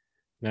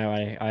 Now,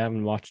 I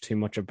haven't watched too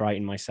much of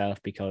Brighton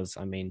myself because,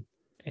 I mean,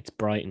 it's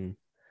Brighton.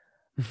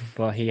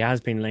 But he has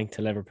been linked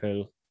to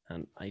Liverpool,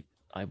 and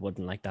I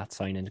wouldn't like that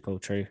signing to go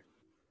through.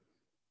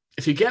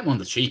 If you get him on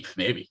the cheap,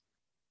 maybe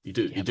you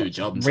do a job in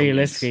some games.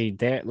 Realistically,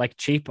 they're like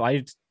cheap.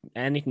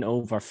 Anything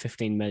over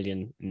 15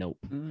 million, no.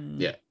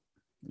 Yeah,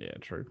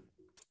 true.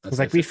 It's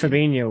like we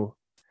Fabinho.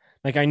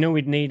 Like, I know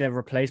we'd need a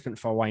replacement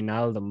for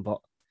Wijnaldum, but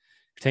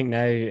I think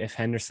now if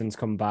Henderson's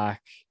come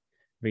back,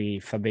 be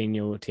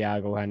Fabinho,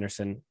 Thiago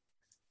Henderson,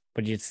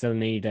 but you'd still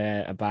need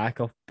a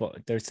backup.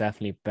 But there's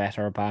definitely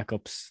better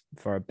backups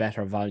for a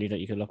better value that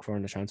you could look for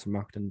in the transfer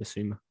market than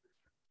Basuma.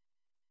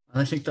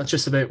 And I think that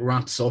just about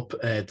wraps up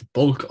the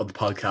bulk of the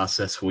podcast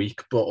this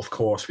week. But of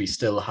course, we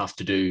still have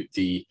to do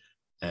the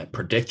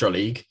Predictor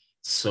League.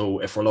 So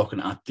if we're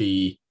looking at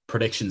the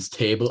predictions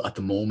table at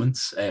the moment,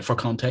 for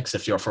context,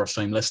 if you're a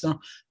first-time listener,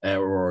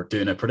 we're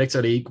doing a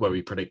Predictor League where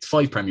we predict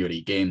 5 Premier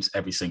League games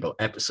every single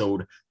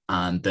episode.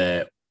 And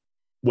the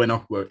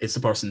winner is the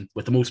person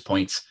with the most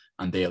points,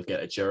 and they'll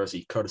get a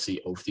jersey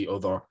courtesy of the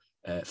other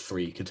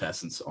 3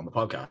 contestants on the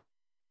podcast.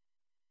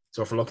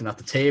 So if we're looking at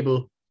the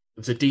table, it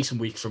was a decent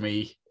week for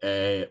me.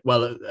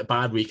 Well, a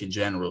bad week in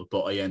general,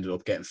 but I ended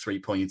up getting 3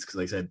 points because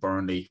I said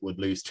Burnley would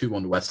lose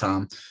 2-1 to West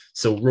Ham.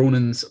 So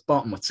Ronan's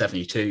bottom with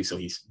 72, so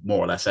he's more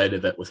or less out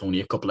of it with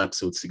only a couple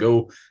episodes to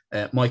go.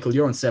 Michael,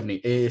 you're on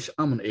 78,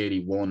 I'm on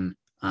 81,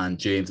 and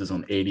James is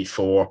on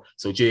 84.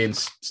 So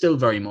James still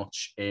very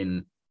much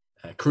in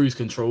cruise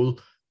control,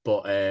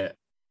 but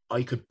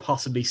I could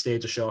possibly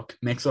stage a shock.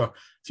 Mixer,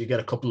 if you get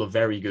a couple of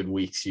very good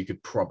weeks, you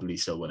could probably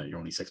still win it. You're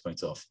only 6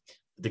 points off.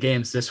 The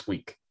games this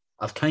week,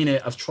 I've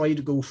tried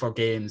to go for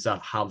games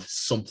that have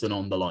something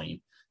on the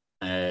line.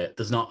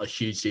 There's not a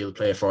huge deal to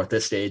play for at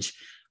this stage,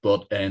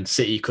 but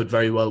City could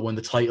very well win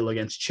the title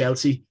against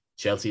Chelsea.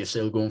 Chelsea is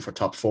still going for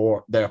top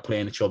 4. They're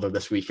playing each other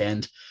this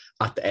weekend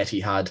at the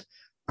Etihad,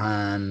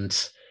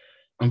 and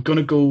I'm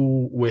gonna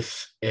go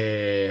with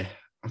a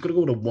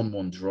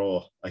 1-1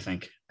 draw. I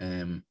think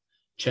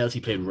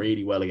Chelsea played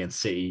really well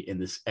against City in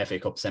this FA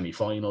Cup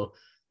semi-final.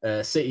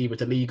 City with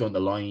the league on the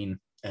line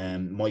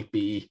might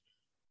be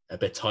a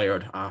bit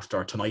tired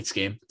after tonight's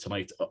game.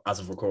 Tonight, as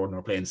of recording,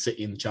 we're playing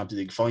City in the Champions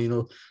League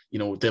final. You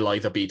know, they'll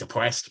either be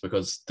depressed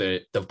because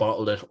they've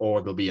bottled it,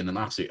 or they'll be in an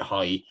absolute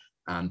high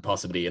and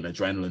possibly an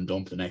adrenaline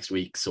dump the next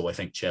week. So I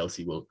think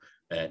Chelsea will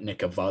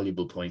nick a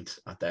valuable point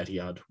at the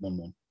Etihad,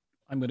 1-1.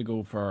 I'm going to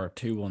go for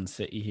 2-1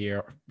 City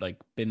here. Like,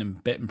 been a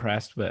bit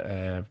impressed with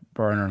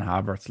Burner and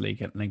Havertz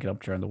linking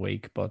up during the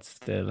week, but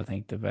still, I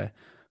think they've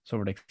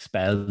sort of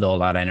expelled all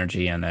that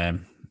energy,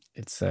 and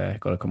it's going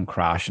to come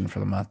crashing for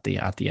them at the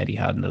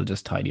Etihad, and they'll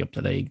just tidy up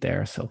the league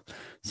there. So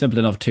simple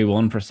enough,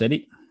 2-1 for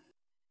City.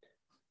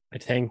 I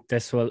think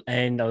this will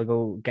end. I'll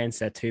go against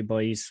that 2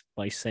 boys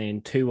by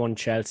saying 2-1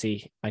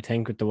 Chelsea. I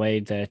think with the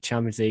way the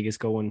Champions League is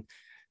going,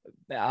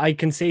 I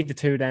can see the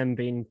 2 of them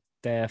being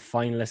the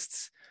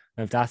finalists.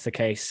 And if that's the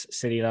case,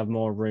 City will have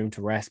more room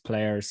to rest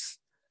players.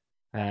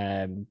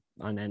 And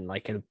then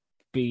like it'll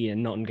be a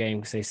nothing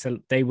game because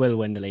they will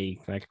win the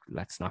league. Like,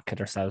 let's not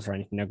kid ourselves or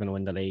anything. They're going to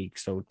win the league.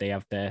 So they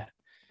have the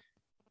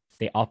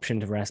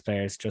option to rest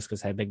players just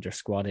because how big their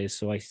squad is.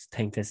 So I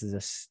think this is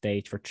a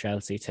stage for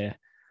Chelsea to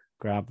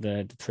grab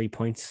the 3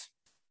 points.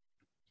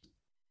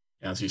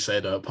 As you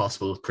said, a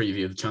possible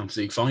preview of the Champions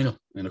League final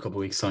in a couple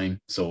of weeks' time.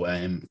 So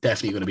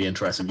definitely going to be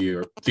interesting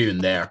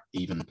viewing there,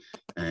 even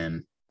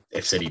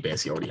if City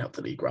basically already have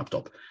the league wrapped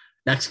up.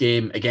 Next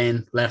game,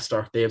 again,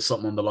 Leicester, they have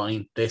something on the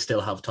line. They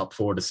still have top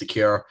 4 to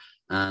secure.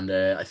 And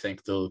I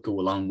think they'll go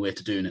a long way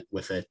to doing it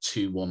with a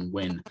 2-1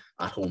 win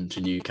at home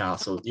to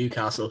Newcastle.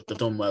 Newcastle, they've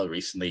done well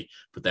recently,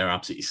 but they're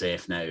absolutely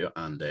safe now,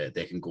 and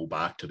they can go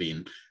back to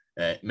being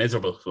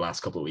miserable for the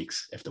last couple of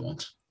weeks if they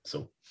want.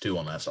 So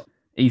 2-1 Leicester.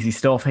 Easy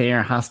stuff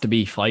here. Has to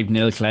be 5-0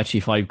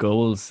 Kelechi, 5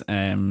 goals.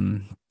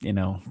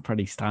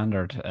 Pretty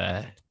standard.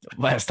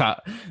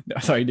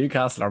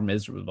 Newcastle are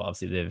miserable, but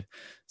obviously they've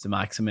some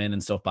Maximin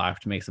and stuff back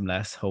to make them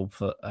less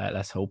hopeful,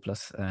 less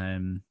hopeless.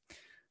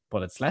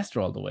 But it's Leicester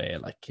all the way.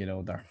 Like, you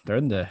know, they're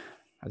in the,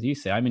 as you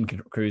say, I'm in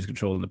cruise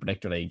control in the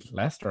Predictor League.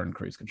 Leicester in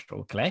cruise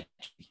control. Kelechi.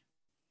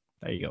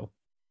 There you go.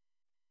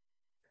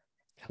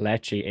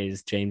 Kelechi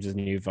is James's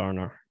new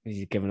Werner.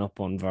 He's given up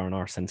on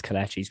Werner since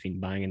Kelechi's been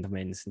banging them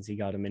in since he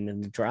got him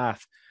in the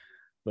draft.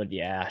 But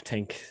yeah, I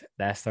think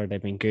Leicester, they've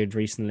been good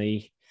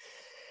recently.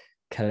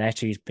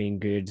 Kelechi's been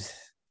good.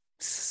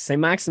 St.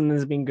 Maximin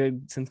has been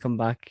good since come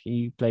back.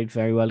 He played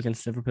very well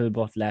against Liverpool,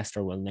 but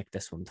Leicester will nick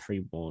this one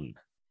 3-1.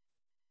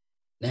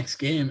 Next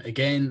game,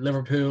 again,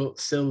 Liverpool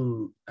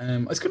still, I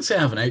was going to say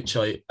have an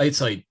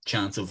outside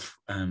chance of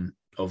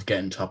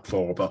getting top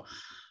 4, but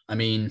I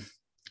mean,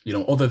 you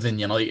know, other than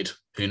United,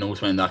 who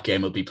knows when that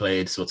game will be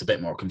played, so it's a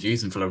bit more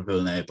confusing for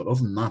Liverpool now. But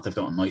other than that, they've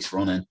got a nice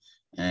run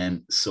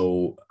in.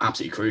 So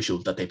absolutely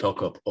crucial that they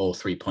pick up all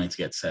 3 points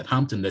against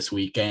Southampton this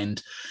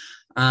weekend.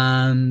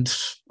 And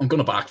I'm going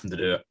to back them to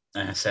do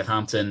it.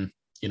 Southampton,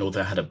 you know,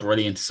 they had a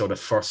brilliant sort of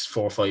first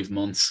 4 or 5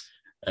 months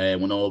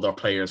when all their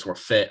players were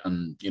fit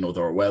and, you know,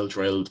 they were well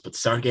drilled, but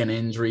started getting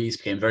injuries,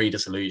 became very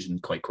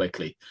disillusioned quite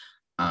quickly.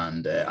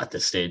 And at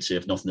this stage, they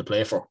have nothing to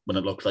play for when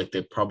it looked like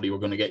they probably were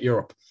going to get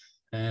Europe.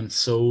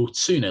 So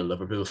 2-0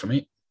 Liverpool for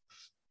me.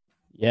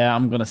 Yeah,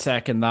 I'm going to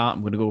second that.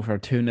 I'm going to go for a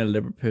 2-0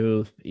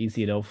 Liverpool.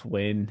 Easy enough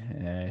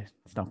win.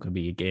 It's not going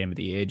to be a game of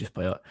the ages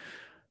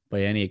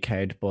by any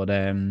account. But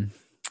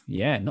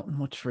yeah, nothing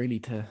much really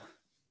to...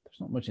 There's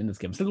not much in this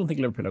game. I still don't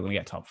think Liverpool are going to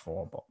get top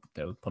 4, but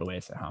they'll put away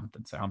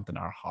Southampton. Southampton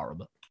are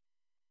horrible.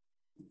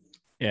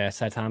 Yeah,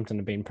 Southampton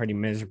have been pretty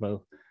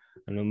miserable.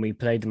 And when we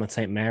played them at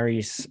St.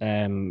 Mary's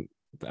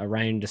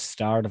around the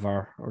start of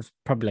it was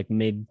probably like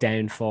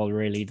mid-downfall,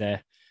 really,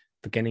 the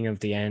beginning of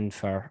the end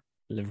for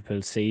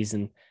Liverpool's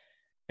season,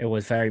 it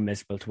was very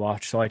miserable to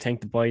watch. So I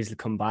think the boys will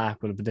come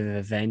back with a bit of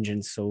a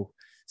vengeance. So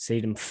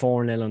see them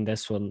 4-0 on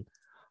this one.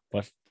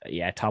 But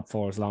yeah, top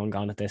 4 is long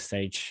gone at this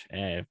stage.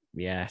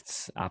 Yeah,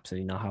 it's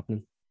absolutely not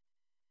happening.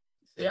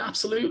 Yeah,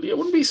 absolutely. I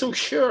wouldn't be so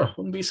sure.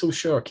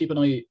 Keep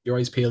your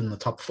eyes peeled in the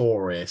top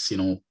 4 race.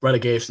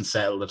 Relegation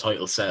settled, the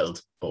title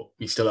settled, but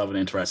we still have an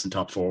interesting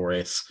top 4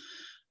 race.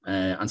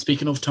 And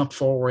speaking of top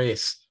 4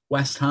 race,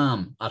 West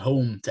Ham at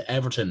home to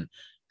Everton.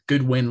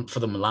 Good win for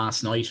them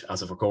last night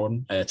as of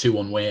recording.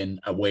 2-1 win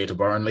away to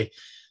Burnley.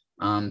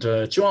 And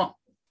do you know what?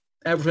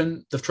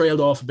 Everton, they've trailed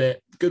off a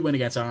bit. Good win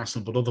against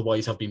Arsenal, but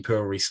otherwise have been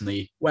poor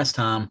recently. West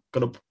Ham,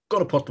 got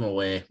to put them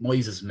away.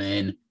 Moyes'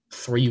 men,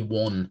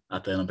 3-1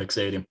 at the Olympic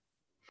Stadium.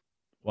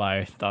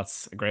 Wow,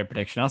 that's a great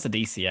prediction. That's a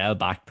DCL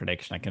back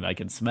prediction. I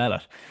can smell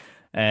it.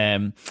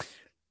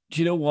 Do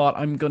you know what?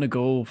 I'm gonna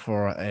go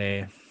for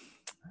a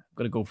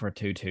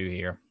 2-2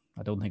 here.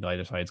 I don't think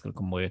either side's gonna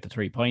come away with the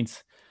 3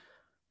 points.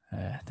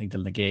 I think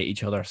they'll negate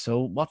each other. So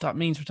what that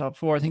means for top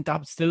 4, I think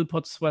that still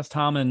puts West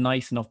Ham in a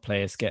nice enough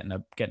place. Getting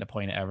a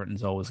point at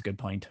Everton's always a good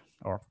point.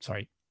 Or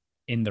sorry,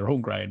 in their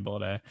own ground,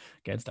 but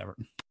against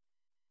Everton.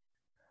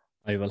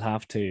 I will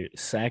have to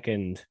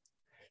second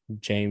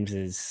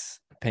James's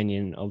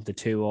opinion of the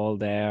 2-2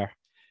 there.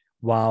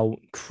 Wow,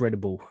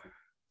 incredible.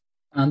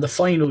 And the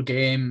final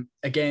game,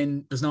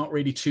 again, there's not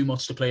really too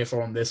much to play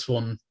for on this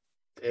one.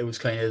 It was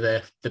kind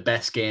of the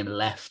best game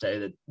left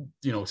out of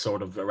the,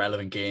 sort of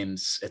irrelevant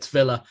games. It's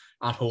Villa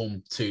at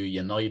home to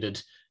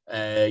United.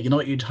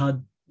 United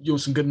had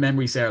some good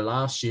memories there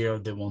last year.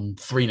 They won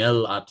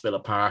 3-0 at Villa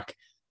Park.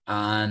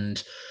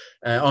 And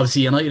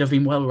obviously United have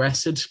been well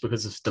rested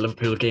because of the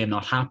Liverpool game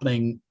not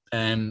happening.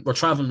 We're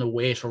travelling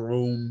away to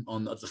Rome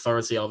on the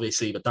Thursday,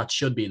 obviously, but that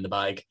should be in the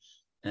bag.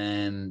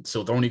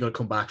 So they're only going to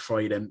come back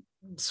Friday.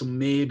 So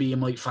maybe you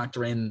might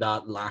factor in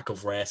that lack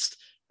of rest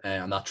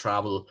and that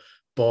travel.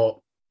 But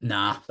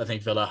nah, I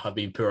think Villa have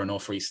been poor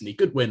enough recently.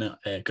 Good win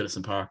at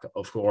Goodison Park,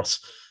 of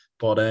course.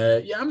 But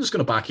I'm just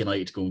going to back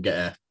United to go and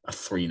get a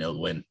 3-0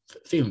 win.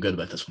 Feeling good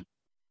about this one.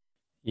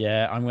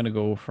 Yeah, I'm going to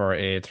go for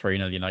a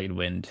 3-0 United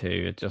win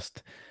too. I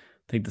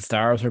think the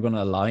stars are going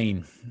to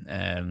align.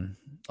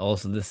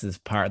 Also, this is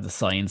part of the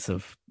science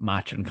of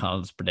matching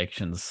Colin's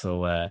predictions.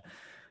 So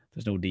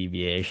there's no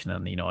deviation.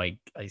 And, I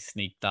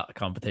sneaked that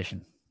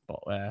competition.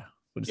 But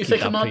we'll you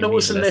think I'm not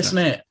noticing this,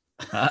 mate?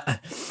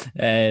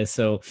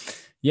 So,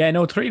 yeah,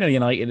 no, 3-0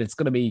 United. It's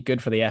going to be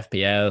good for the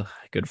FPL,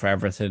 good for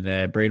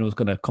Everton. Bruno's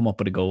going to come up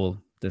with a goal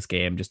this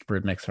game just to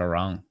prove next to her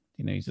wrong.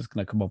 He's just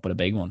going to come up with a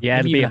big one. Yeah,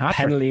 it'll be a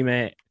penalty,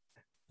 mate.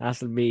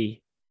 That'll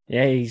be...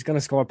 Yeah, he's going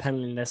to score a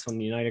penalty in this one.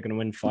 United are going to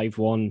win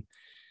 5-1.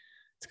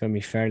 It's going to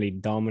be fairly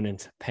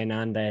dominant.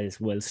 Penandes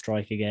will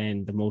strike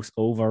again, the most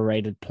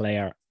overrated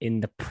player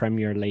in the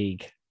Premier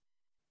League.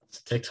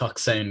 TikTok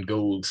saying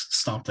gold,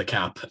 stomp the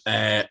cap.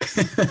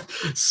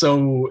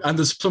 So, and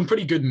there's some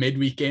pretty good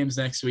midweek games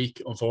next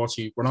week.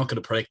 Unfortunately, we're not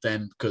going to predict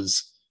them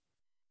because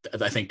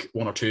I think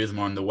 1 or 2 of them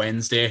are on the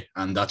Wednesday,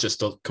 and that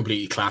just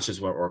completely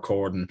clashes what we're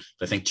recording.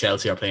 I think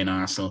Chelsea are playing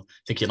Arsenal.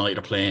 I think United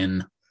are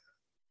playing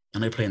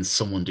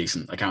someone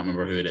decent. I can't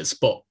remember who it is,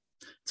 but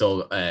it's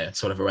all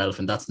sort of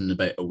irrelevant. That's in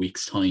about a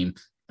week's time.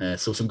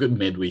 So some good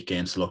midweek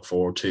games to look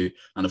forward to.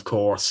 And of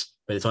course,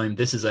 by the time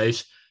this is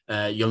out,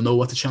 you'll know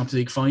what the Champions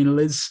League final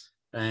is.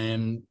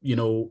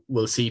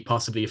 We'll see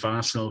possibly if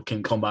Arsenal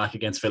can come back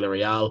against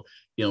Villarreal.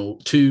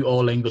 2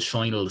 all-English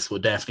finals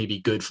would definitely be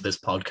good for this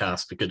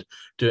podcast. We could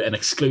do an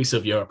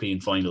exclusive European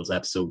finals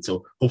episode.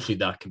 So hopefully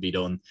that can be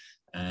done.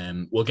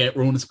 We'll get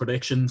Ronan's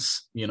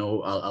predictions.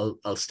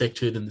 I'll stick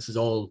to them. This is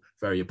all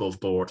very above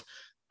board.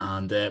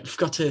 And we've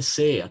got to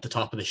say at the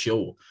top of the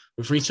show,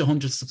 we've reached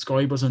 100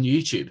 subscribers on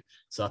YouTube.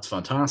 So that's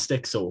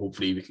fantastic. So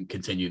hopefully we can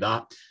continue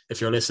that. If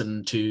you're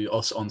listening to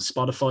us on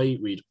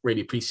Spotify, we'd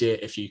really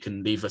appreciate if you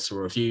can leave us a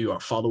review or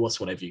follow us,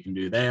 whatever you can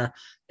do there.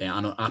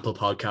 And on Apple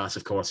Podcasts,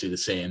 of course, do the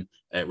same.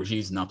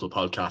 Reviews on Apple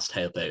Podcasts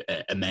help out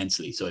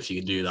immensely. So if you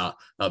can do that,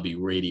 that'd be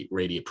really,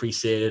 really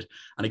appreciated.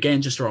 And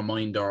again, just a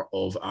reminder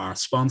of our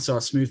sponsor,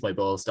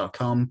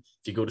 smoothmyballs.com.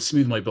 If you go to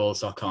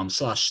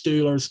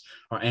smoothmyballs.com/Stoolers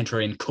or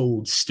enter in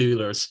code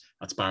Stoolers,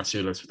 that's bar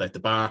Stoolers without the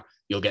bar,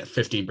 you'll get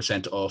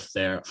 15% off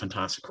their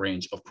fantastic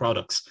range of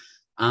products.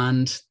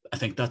 And I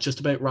think that just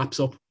about wraps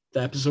up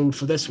the episode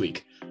for this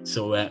week.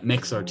 So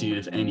Mixer, do you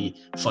have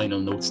any final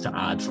notes to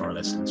add for our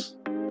listeners?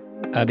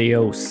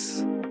 Adios.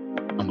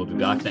 And we'll be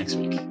back next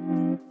week.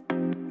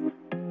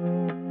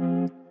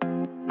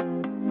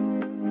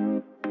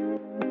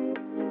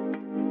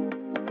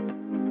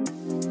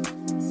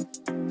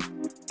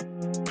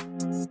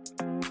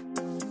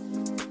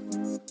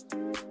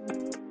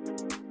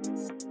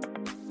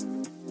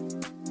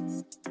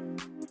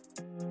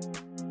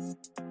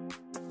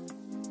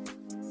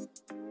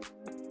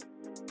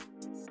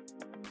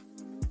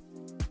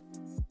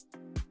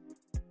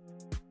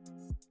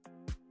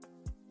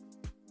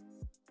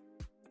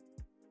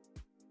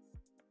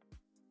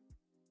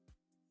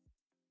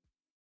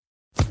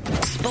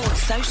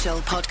 Sports Social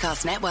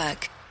Podcast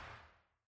Network.